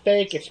not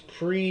fake. It's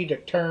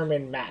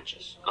predetermined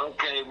matches.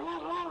 Okay,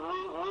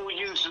 we'll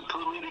use the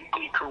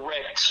politically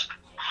correct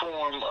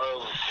form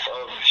of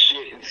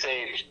shit and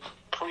say it's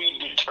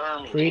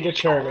predetermined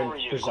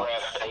results.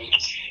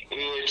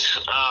 It's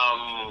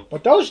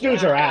But those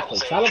dudes are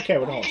athletes. I don't care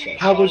what no one says.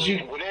 How would you?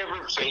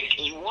 Whatever fake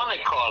you want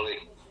to call it,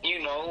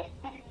 you know.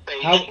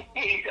 Fake.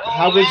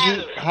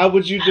 How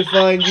would you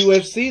define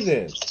UFC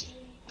then?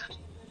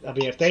 I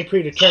mean, if they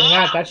predetermine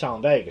that, that's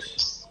on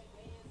Vegas.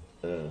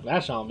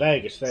 That's on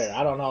Vegas there.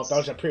 I don't know if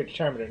those are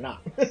predetermined or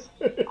not.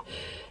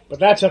 But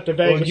that's up to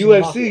Vegas.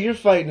 Well, UFC, you're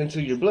fighting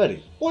until you're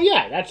bloody. Well,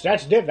 yeah, that's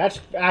different. That's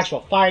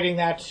actual fighting.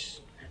 That's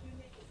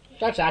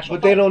actual.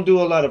 But they don't do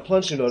a lot of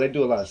punching, though. They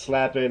do a lot of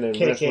slapping and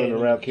kicking, wrestling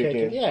around,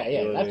 kicking. Yeah.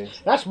 You know what I mean?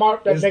 That's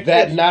smart. Is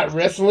that not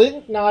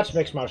wrestling? No, it's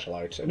mixed martial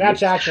arts, and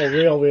that's actual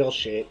real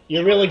shit.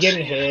 You're really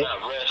getting hit.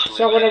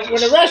 So when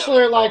a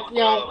wrestler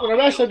when a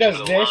wrestler does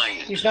this,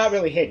 he's not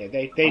really hitting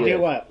it. They do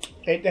what?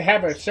 They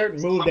have a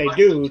certain move they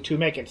do to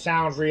make it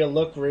sound real,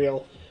 look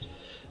real.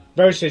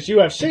 Versus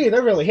UFC,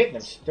 they're really hitting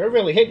them. They're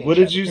really hitting. What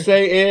did you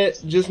say, Ed,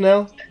 just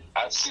now?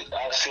 I said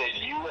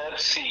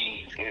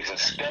UFC is a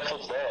step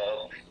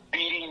above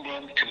beating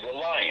them to the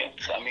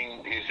lions. I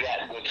mean, is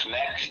that what's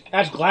next?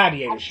 That's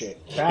gladiator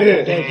shit. Back in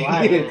the day,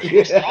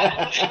 gladiator. That's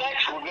what's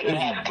next. We're going to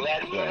have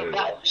gladiator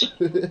bouts.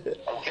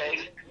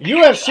 Okay?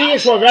 UFC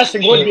is what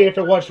wrestling would be if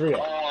it was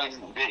real. On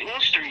the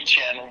History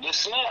Channel,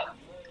 listen up.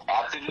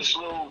 After this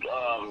little,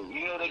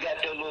 they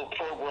got that little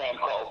program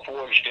called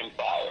Forged in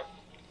Fire.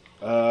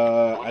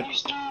 Where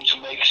these dudes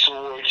make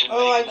swords and make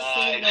I've knives.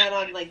 seen that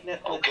on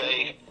Netflix.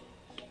 Okay.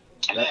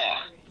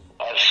 Now,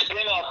 a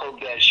spin-off of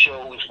that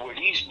show is where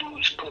these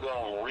dudes put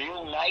on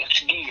real knight's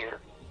gear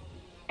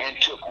and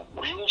took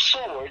real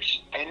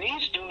swords, and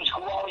these dudes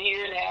go out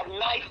here and have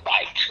knife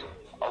fights.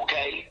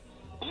 Okay?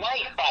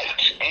 Knife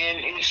fights. And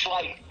it's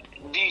like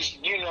these,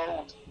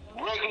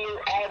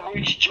 regular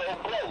average Joe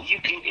Blow. You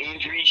get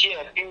injuries,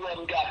 yeah. If you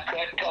haven't got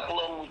cut, a couple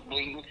of them was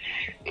bleeding.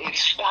 It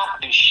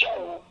stopped the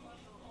show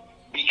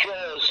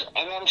because,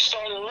 and I'm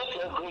starting to look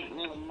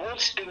at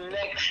what's the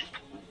next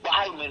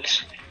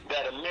violence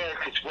that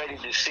America's ready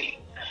to see.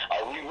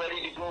 Are we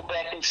ready to go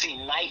back and see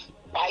knife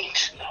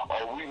fights?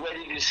 Are we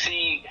ready to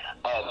see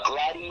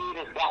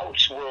gladiator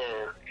bouts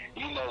where,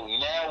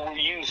 now we're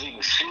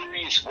using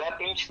serious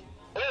weapons?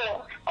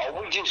 Or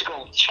are we just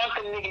going to chunk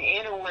a nigga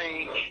in a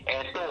ring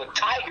and throw a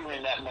tiger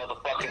in that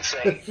motherfucker and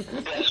say,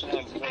 that's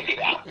one to make it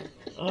out?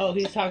 Oh,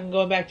 he's talking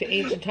going back to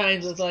ancient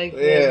times with Yeah,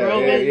 the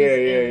Romans. yeah.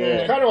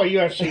 It's kind of what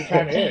UFC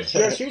kind of is.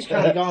 UFC's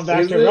kind of going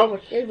back to Roman.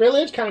 It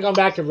really is kind of going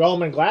back to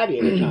Roman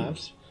gladiator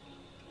times.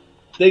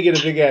 They get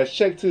a big ass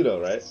check too, though,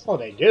 right? Well,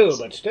 they do,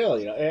 but still,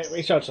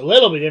 so it's a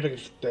little bit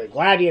different. The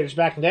gladiators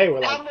back in the day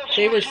were like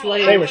They were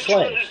slaves. They were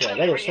slaves. Yeah,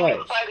 they were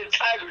slaves. Fight a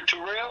tiger,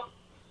 Terrell?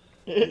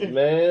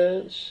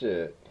 Man,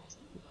 shit.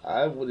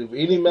 I would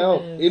any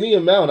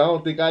amount. I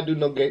don't think I do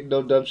no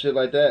dumb shit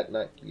like that.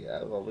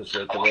 I've always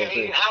said the whole Okay,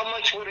 thing. how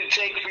much would it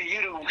take for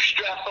you to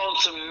strap on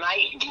some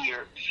night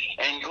gear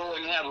and go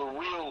and have a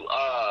real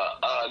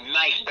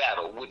night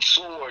battle with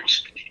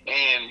swords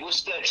and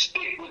what's that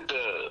stick with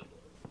the?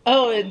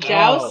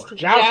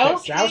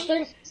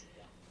 Jousting?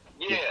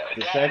 Yeah,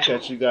 The fact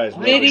that you guys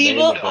know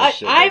Medieval. the name of that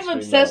shit I'm lets me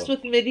obsessed know.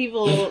 with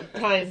medieval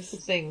times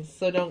things,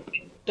 so don't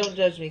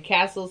judge me.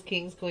 Castles,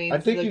 kings, queens. I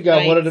think the you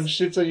got one of them knights.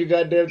 shits on your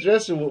goddamn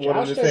dresser with one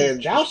of the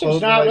saying.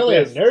 Jousting's not really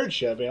a nerd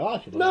show. I mean, a lot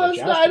of people. No, know it's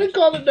jousting. not. I didn't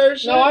call it nerd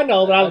shit. No, I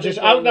know, but I was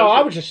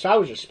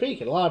didn't just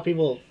speaking. A lot of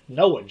people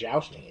know what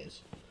jousting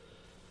is.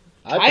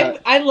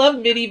 I love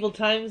medieval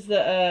times.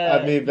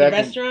 back The in-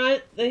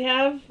 restaurant they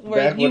have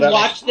where back you when I-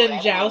 watch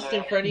them joust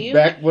in front of you.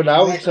 Back when I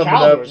was Next coming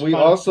Calvary up, was we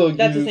fun. also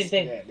That's the used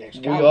same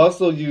thing. we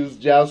also used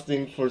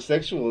jousting for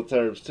sexual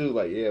terms too.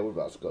 Like, yeah, we're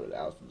about to go to the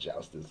house and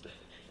joust this.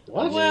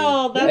 What?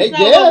 Well, that's Hey, not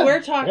yeah. what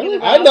we're talking Really?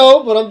 about. I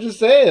know, but I'm just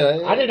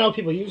saying. I didn't know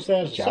people use that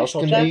as a Jousting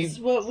sexual term. be- That's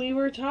what we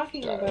were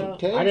talking about.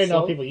 Okay, I didn't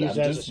know so people use I'm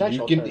that as a just-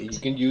 sexual you can, term. You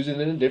can use it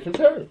in a different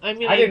term. I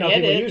mean, I didn't know get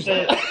people it, used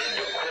but that.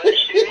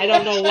 I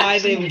don't know why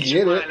they You would. get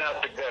it. Line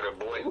out the gutter,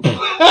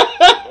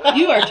 boy.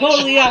 You are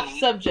totally off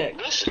subject.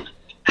 Listen,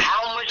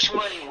 how much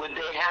money would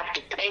they have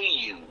to pay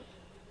you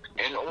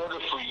in order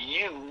for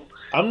you?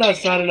 I'm not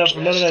to signing up for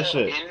none of that dress up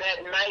shit. In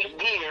that night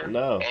gear,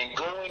 No. and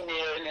go in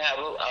there and have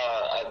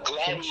a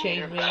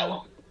gladiator chainmail.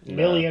 battle.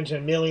 Millions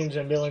and millions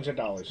and millions of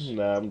dollars.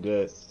 Nah, I'm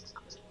good.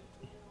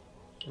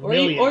 Or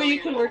you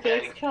could work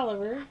at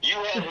Excalibur. You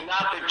have an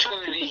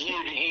opportunity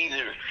here to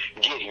either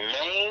get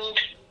maimed,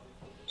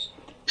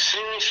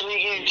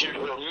 seriously injured,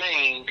 or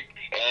maimed,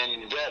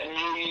 and that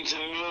millions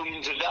and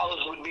millions of dollars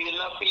would be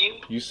enough for you.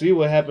 You see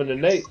what happened to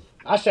Nate?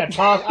 I said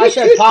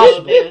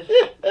possibly,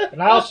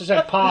 and I also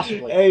said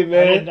possibly. Hey,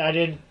 man. I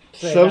didn't.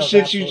 Say Some that was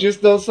shit you absolute.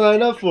 just don't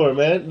sign up for,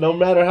 man. No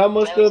matter how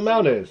much the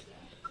amount is.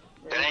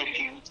 Thank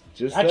you.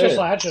 Just That's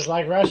saying. just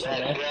like wrestling,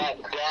 man.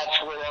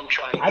 That's what I'm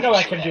trying to I know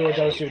I get can you do at. what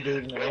those two do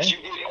in the ring. As you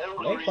get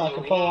older, They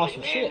fucking you pull know, off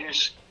some man,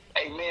 shit.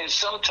 hey man,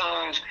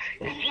 sometimes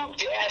if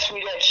you asked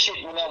me that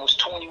shit when I was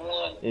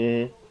 21,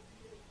 Mhm.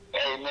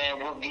 Hey man,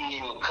 we'll give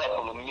you a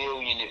couple of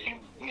million if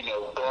you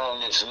know, throw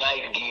on this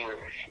night gear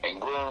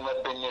and grown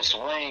up in this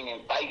ring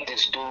and fight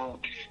this dude.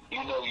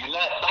 You know, you're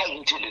not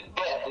fighting to the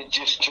death. It's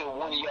just till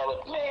one of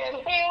y'all, man,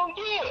 hell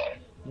yeah.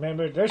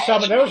 Remember, there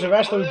was a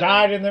wrestler who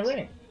died in the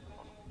ring.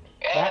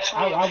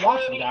 I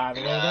watched him die in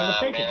the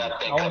ring during the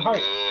picture. Owen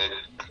Hart.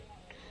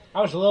 I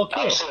was a little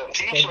kid.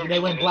 They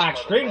went black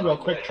screen real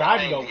quick,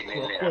 tried to go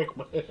real quick,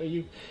 but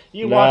you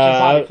watch his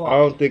body fall. I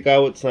don't think I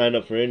would sign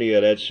up for any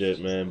of that shit,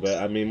 man.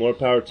 But I mean, more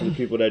power to the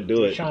people that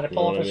do it. Trying to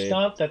pull off a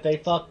stunt that they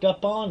fucked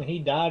up on, and he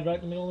died right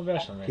in the middle of the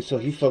wrestling ring. So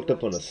he fucked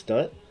up on a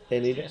stunt,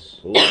 and he yes.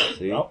 Ooh,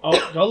 see? Go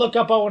look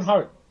up Owen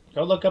Hart.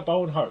 Go look up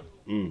Owen Hart.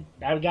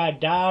 That guy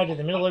died in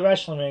the middle of the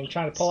wrestling ring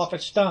trying to pull off a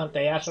stunt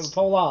they asked him to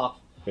pull off.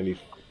 And it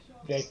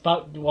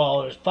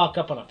was fuck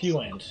up on a few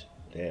ends.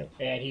 Damn.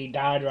 And he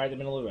died right in the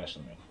middle of the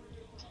wrestling ring.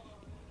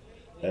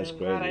 That's I'm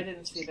crazy. glad I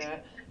didn't see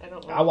that.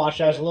 I watched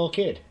that as a little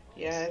kid.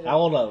 Yeah. How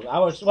old was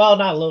I? Well,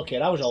 not a little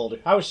kid. I was older.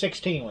 I was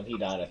 16 when he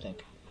died, I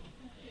think.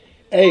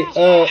 Hey,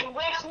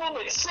 wrestling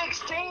at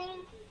 16?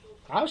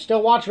 I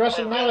still watch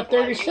wrestling now at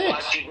 36.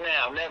 Watch it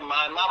now. Never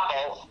mind, my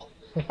fault.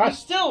 I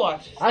still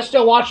watch it. I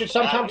still watch it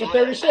sometimes at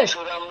 36. That's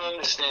what I'm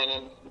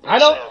understanding. I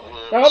don't.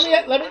 Now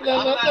I'm not gonna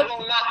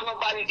knock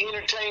nobody's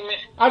entertainment.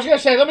 I was gonna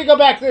say, let me go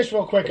back to this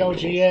real quick,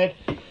 OG Ed.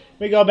 Let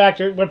me go back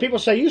to when people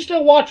say you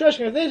still watch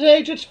wrestling at this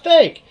age, it's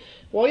fake.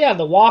 Well, yeah,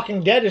 The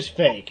Walking Dead is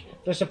fake.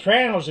 The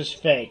Sopranos is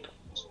fake.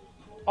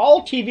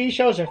 All TV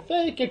shows are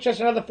fake. It's just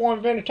another form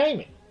of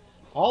entertainment.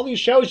 All these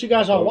shows you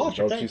guys all watch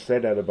are fake. Don't you say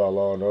that about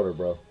Law and Order,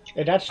 bro?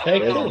 And that's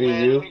fake too.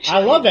 SVU. I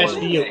love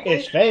SVU.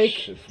 It's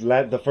fake.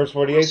 The first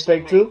 48 is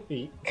fake too?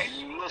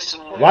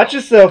 Listen, Watch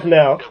yourself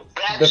now.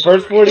 The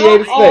first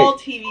 48 is Not all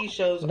fake. TV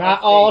shows Not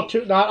are all.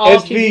 fake. Not all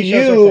TV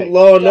shows are SVU, fake.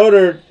 Law and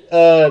Order,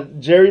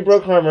 Jerry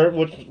Bruckheimer,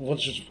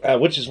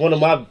 which is one of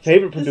my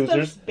favorite This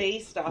producers. stuff's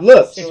based off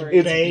Look, of stories.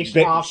 it's based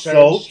based off off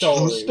certain true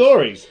stories.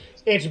 stories.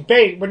 It's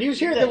based. When you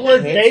hear the You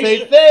word can't say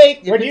based, fake.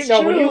 when you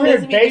know when you hear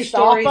Doesn't mean the based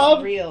off story's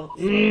of, real.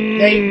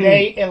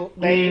 they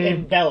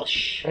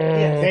embellish.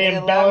 Yes, They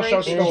embellish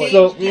those elaborate,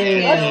 stories.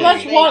 they change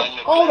Let's details. watch.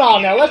 Hold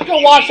on now. Let's go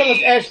watch some of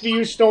those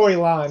SVU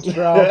storylines,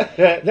 bro.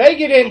 They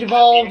get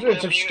involved in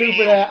some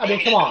stupid. I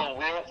mean, come on.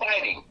 real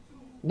fighting.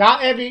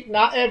 Not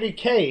every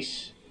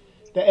case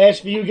the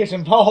SVU gets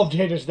involved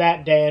in is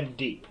that damn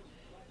deep.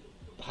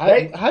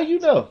 How you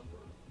know?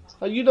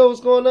 How you know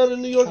what's going on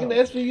in New York in the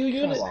SVU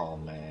unit? Come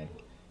on, man.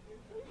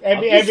 I'm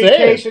Every just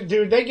case, saying.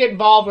 dude, they get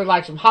involved with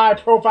like some high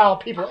profile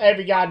people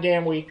every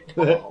goddamn week.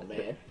 Come on,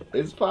 man.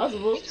 It's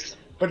possible.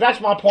 But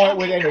that's my point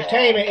with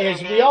entertainment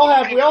is we all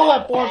have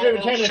forms of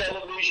entertainment.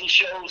 Television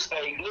shows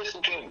fake. Listen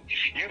to me.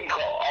 You can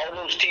call all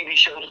those TV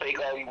shows fake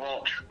all you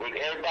want, but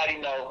everybody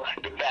know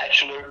The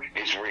Bachelor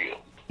is real.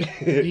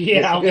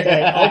 Yeah,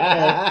 okay.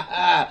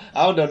 I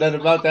don't know nothing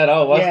about that. I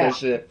don't watch that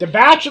shit. The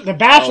Bachelor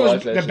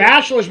watch that shit.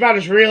 Bachelor is about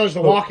as real as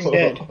The Walking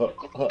Dead.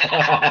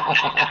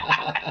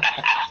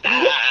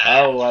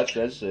 I don't watch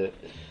that shit.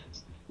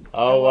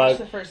 I watched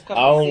the first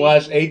couple don't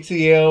watch seasons.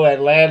 ATL,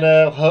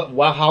 Atlanta,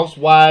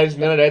 Housewives,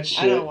 none of that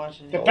shit. I don't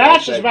watch it. The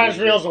Bachelor is about as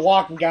real as The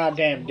Walking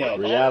Goddamn Dead.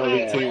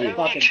 Reality The TV.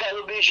 only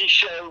television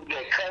show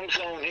that comes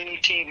on any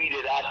TV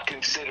that I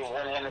consider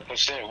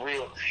 100%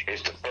 real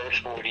is the first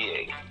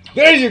 48.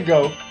 There you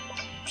go.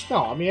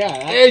 No, I mean,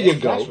 yeah. There you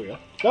go. That's real.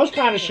 Those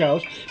kind of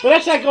shows. But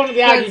that's like going to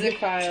the Forensic ID.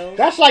 Files.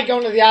 That's like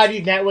going to the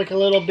ID Network a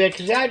little bit,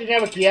 because the ID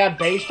Network, yeah,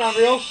 based on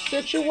real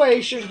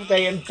situations, but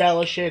they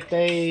embellish it,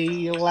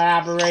 they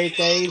elaborate,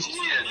 they... Yeah,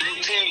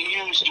 they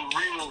can't use the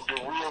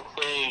real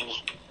thing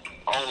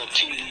on a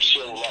TV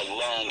show like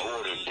Law and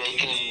Order. They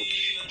can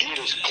get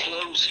as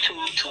close to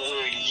it to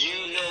where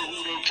you know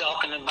who they're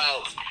talking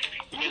about.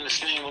 You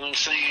understand what I'm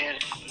saying?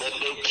 But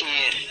they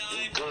can't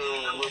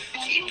go with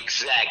the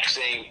exact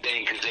same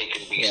thing because they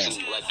can be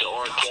sued, like the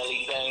R.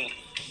 Kelly thing.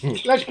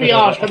 Let's be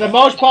honest, for the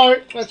most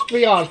part, if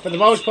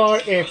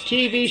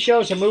TV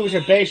shows and movies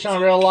are based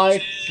on real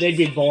life, they'd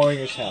be boring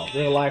as hell.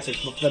 Real life is,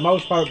 for the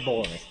most part,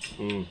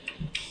 boring.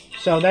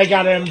 So they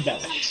gotta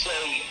embellish. So,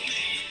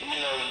 you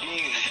know,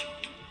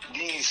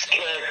 these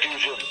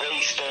characters are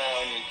based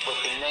on, but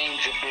the names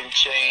have been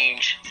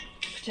changed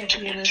to protect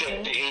the innocent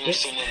and the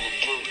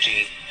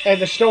guilty.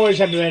 And the stories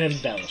have been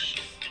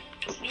embellished.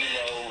 You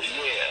know,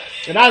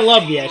 yeah. And I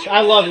love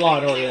Law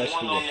and Order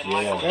SVU.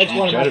 Yeah, That's you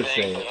one of my better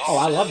say it. Oh,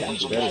 I love that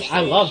show. better say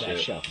I love that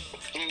shit. show.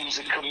 He was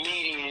a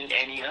comedian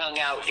and he hung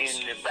out in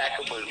the back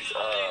of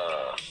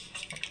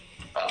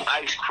a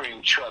ice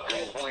cream truck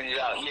and pointed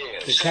out, yeah.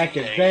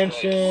 Detective same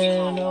Benson,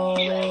 thing. oh,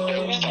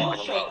 Yeah, that's what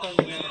I'm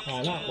talking about.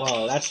 I know.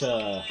 Well, that's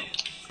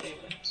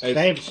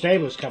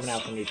Stabler's coming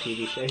out with a new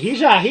TV show.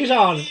 He's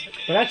on,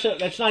 but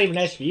that's not even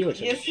SVU.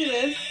 It's Yes, it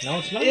is. no,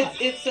 it's not.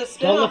 It's a Don't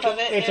spin-off look, of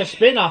it. it's a and-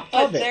 spin-off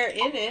But of it. they're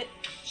in it.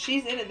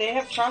 She's in it. They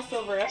have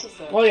crossover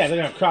episodes. Well, yeah,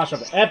 they're gonna cross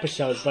over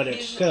episodes, but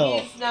it's still.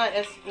 He's not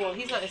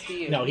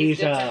SVU. No, He's he's,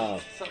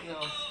 different, something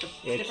else.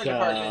 It's Different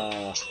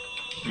department.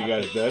 You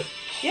guys done?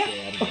 Yeah.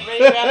 I'm Ready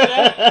to wrap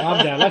it up?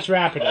 I'm done. Let's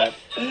wrap it up.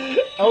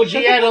 OG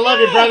Ed, I love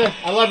you, brother.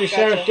 I love you,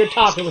 sir. Gotcha. Good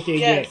talking with you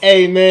again. Yes.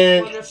 Hey,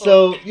 man. Wonderful.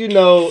 So,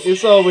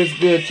 it's always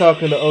good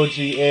talking to OG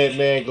Ed,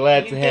 man.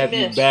 Glad to You've have been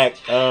you missed. back.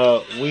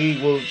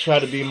 We will try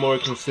to be more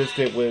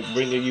consistent with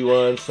bringing you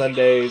on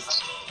Sundays.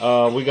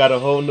 We got a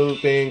whole new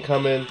thing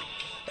coming.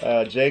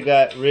 Jay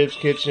got Ribs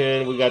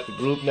Kitchen. We got the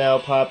group now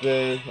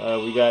popping.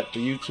 We got the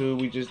YouTube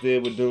we just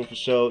did with Doom for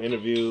Show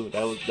interview.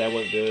 That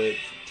went good.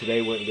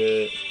 Today went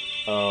good.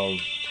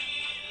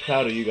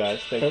 Proud of you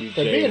guys. Thank you,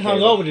 For Jay. being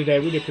hungover today,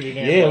 we did pretty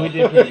damn Yeah, well. we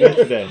did pretty good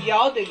today.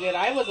 Y'all did good.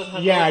 I wasn't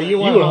hungover. Yeah, you You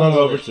were were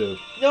hungover too.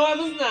 No, I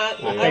was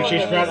not. I think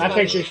she's front. I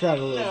think she's. she's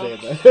front a little No.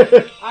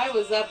 bit. I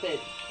was up at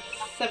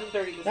 7:30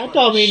 this That morning.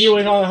 don't mean you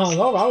were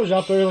hungover. I was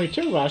up early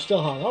too, but I was still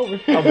hungover.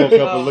 I woke up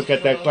Oh, and looked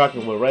at that no. clock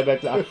and went right back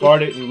to. I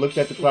farted and looked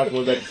at the clock and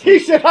went back to He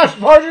sleep. said I was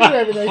smarter than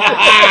everything.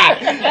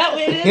 That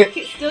way it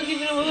is. Still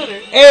keeping it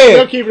 100. Still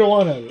Ed, keeping it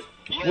 100.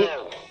 Yeah.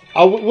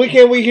 when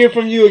can we hear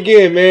from you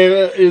again,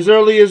 man? As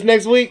early as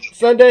next week,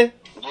 Sunday?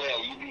 Yeah,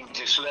 you can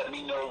just let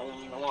me know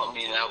when you want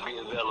me and I'll be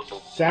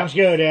available. Sounds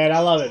good, Ed. I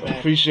love it, man.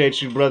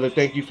 Appreciate you, brother.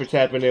 Thank you for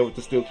tapping in with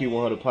the Still Keep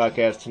 100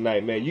 podcast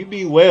tonight, man. You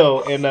be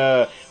well. And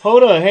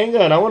hold on, hang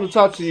on. I want to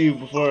talk to you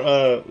before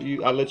I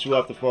let you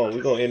off the phone.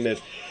 We're going to end this.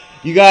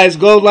 You guys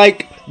go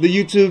like the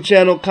YouTube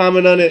channel,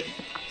 comment on it,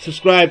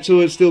 subscribe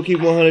to it. Still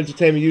Keep 100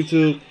 Entertainment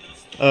YouTube.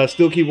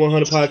 Still Keep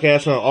 100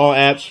 podcast on all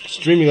apps,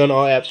 streaming on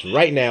all apps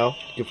right now.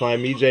 You can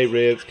find me, J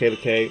Ribs, K to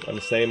K on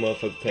the same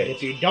motherfucking If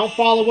page. you don't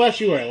follow us,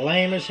 you are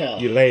lame as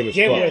hell. You're lame as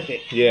Get fuck. with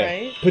it. Yeah.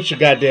 Right? Put your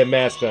goddamn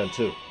mask on,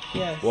 too.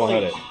 Yes.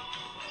 100.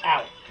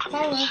 Out.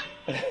 Holla.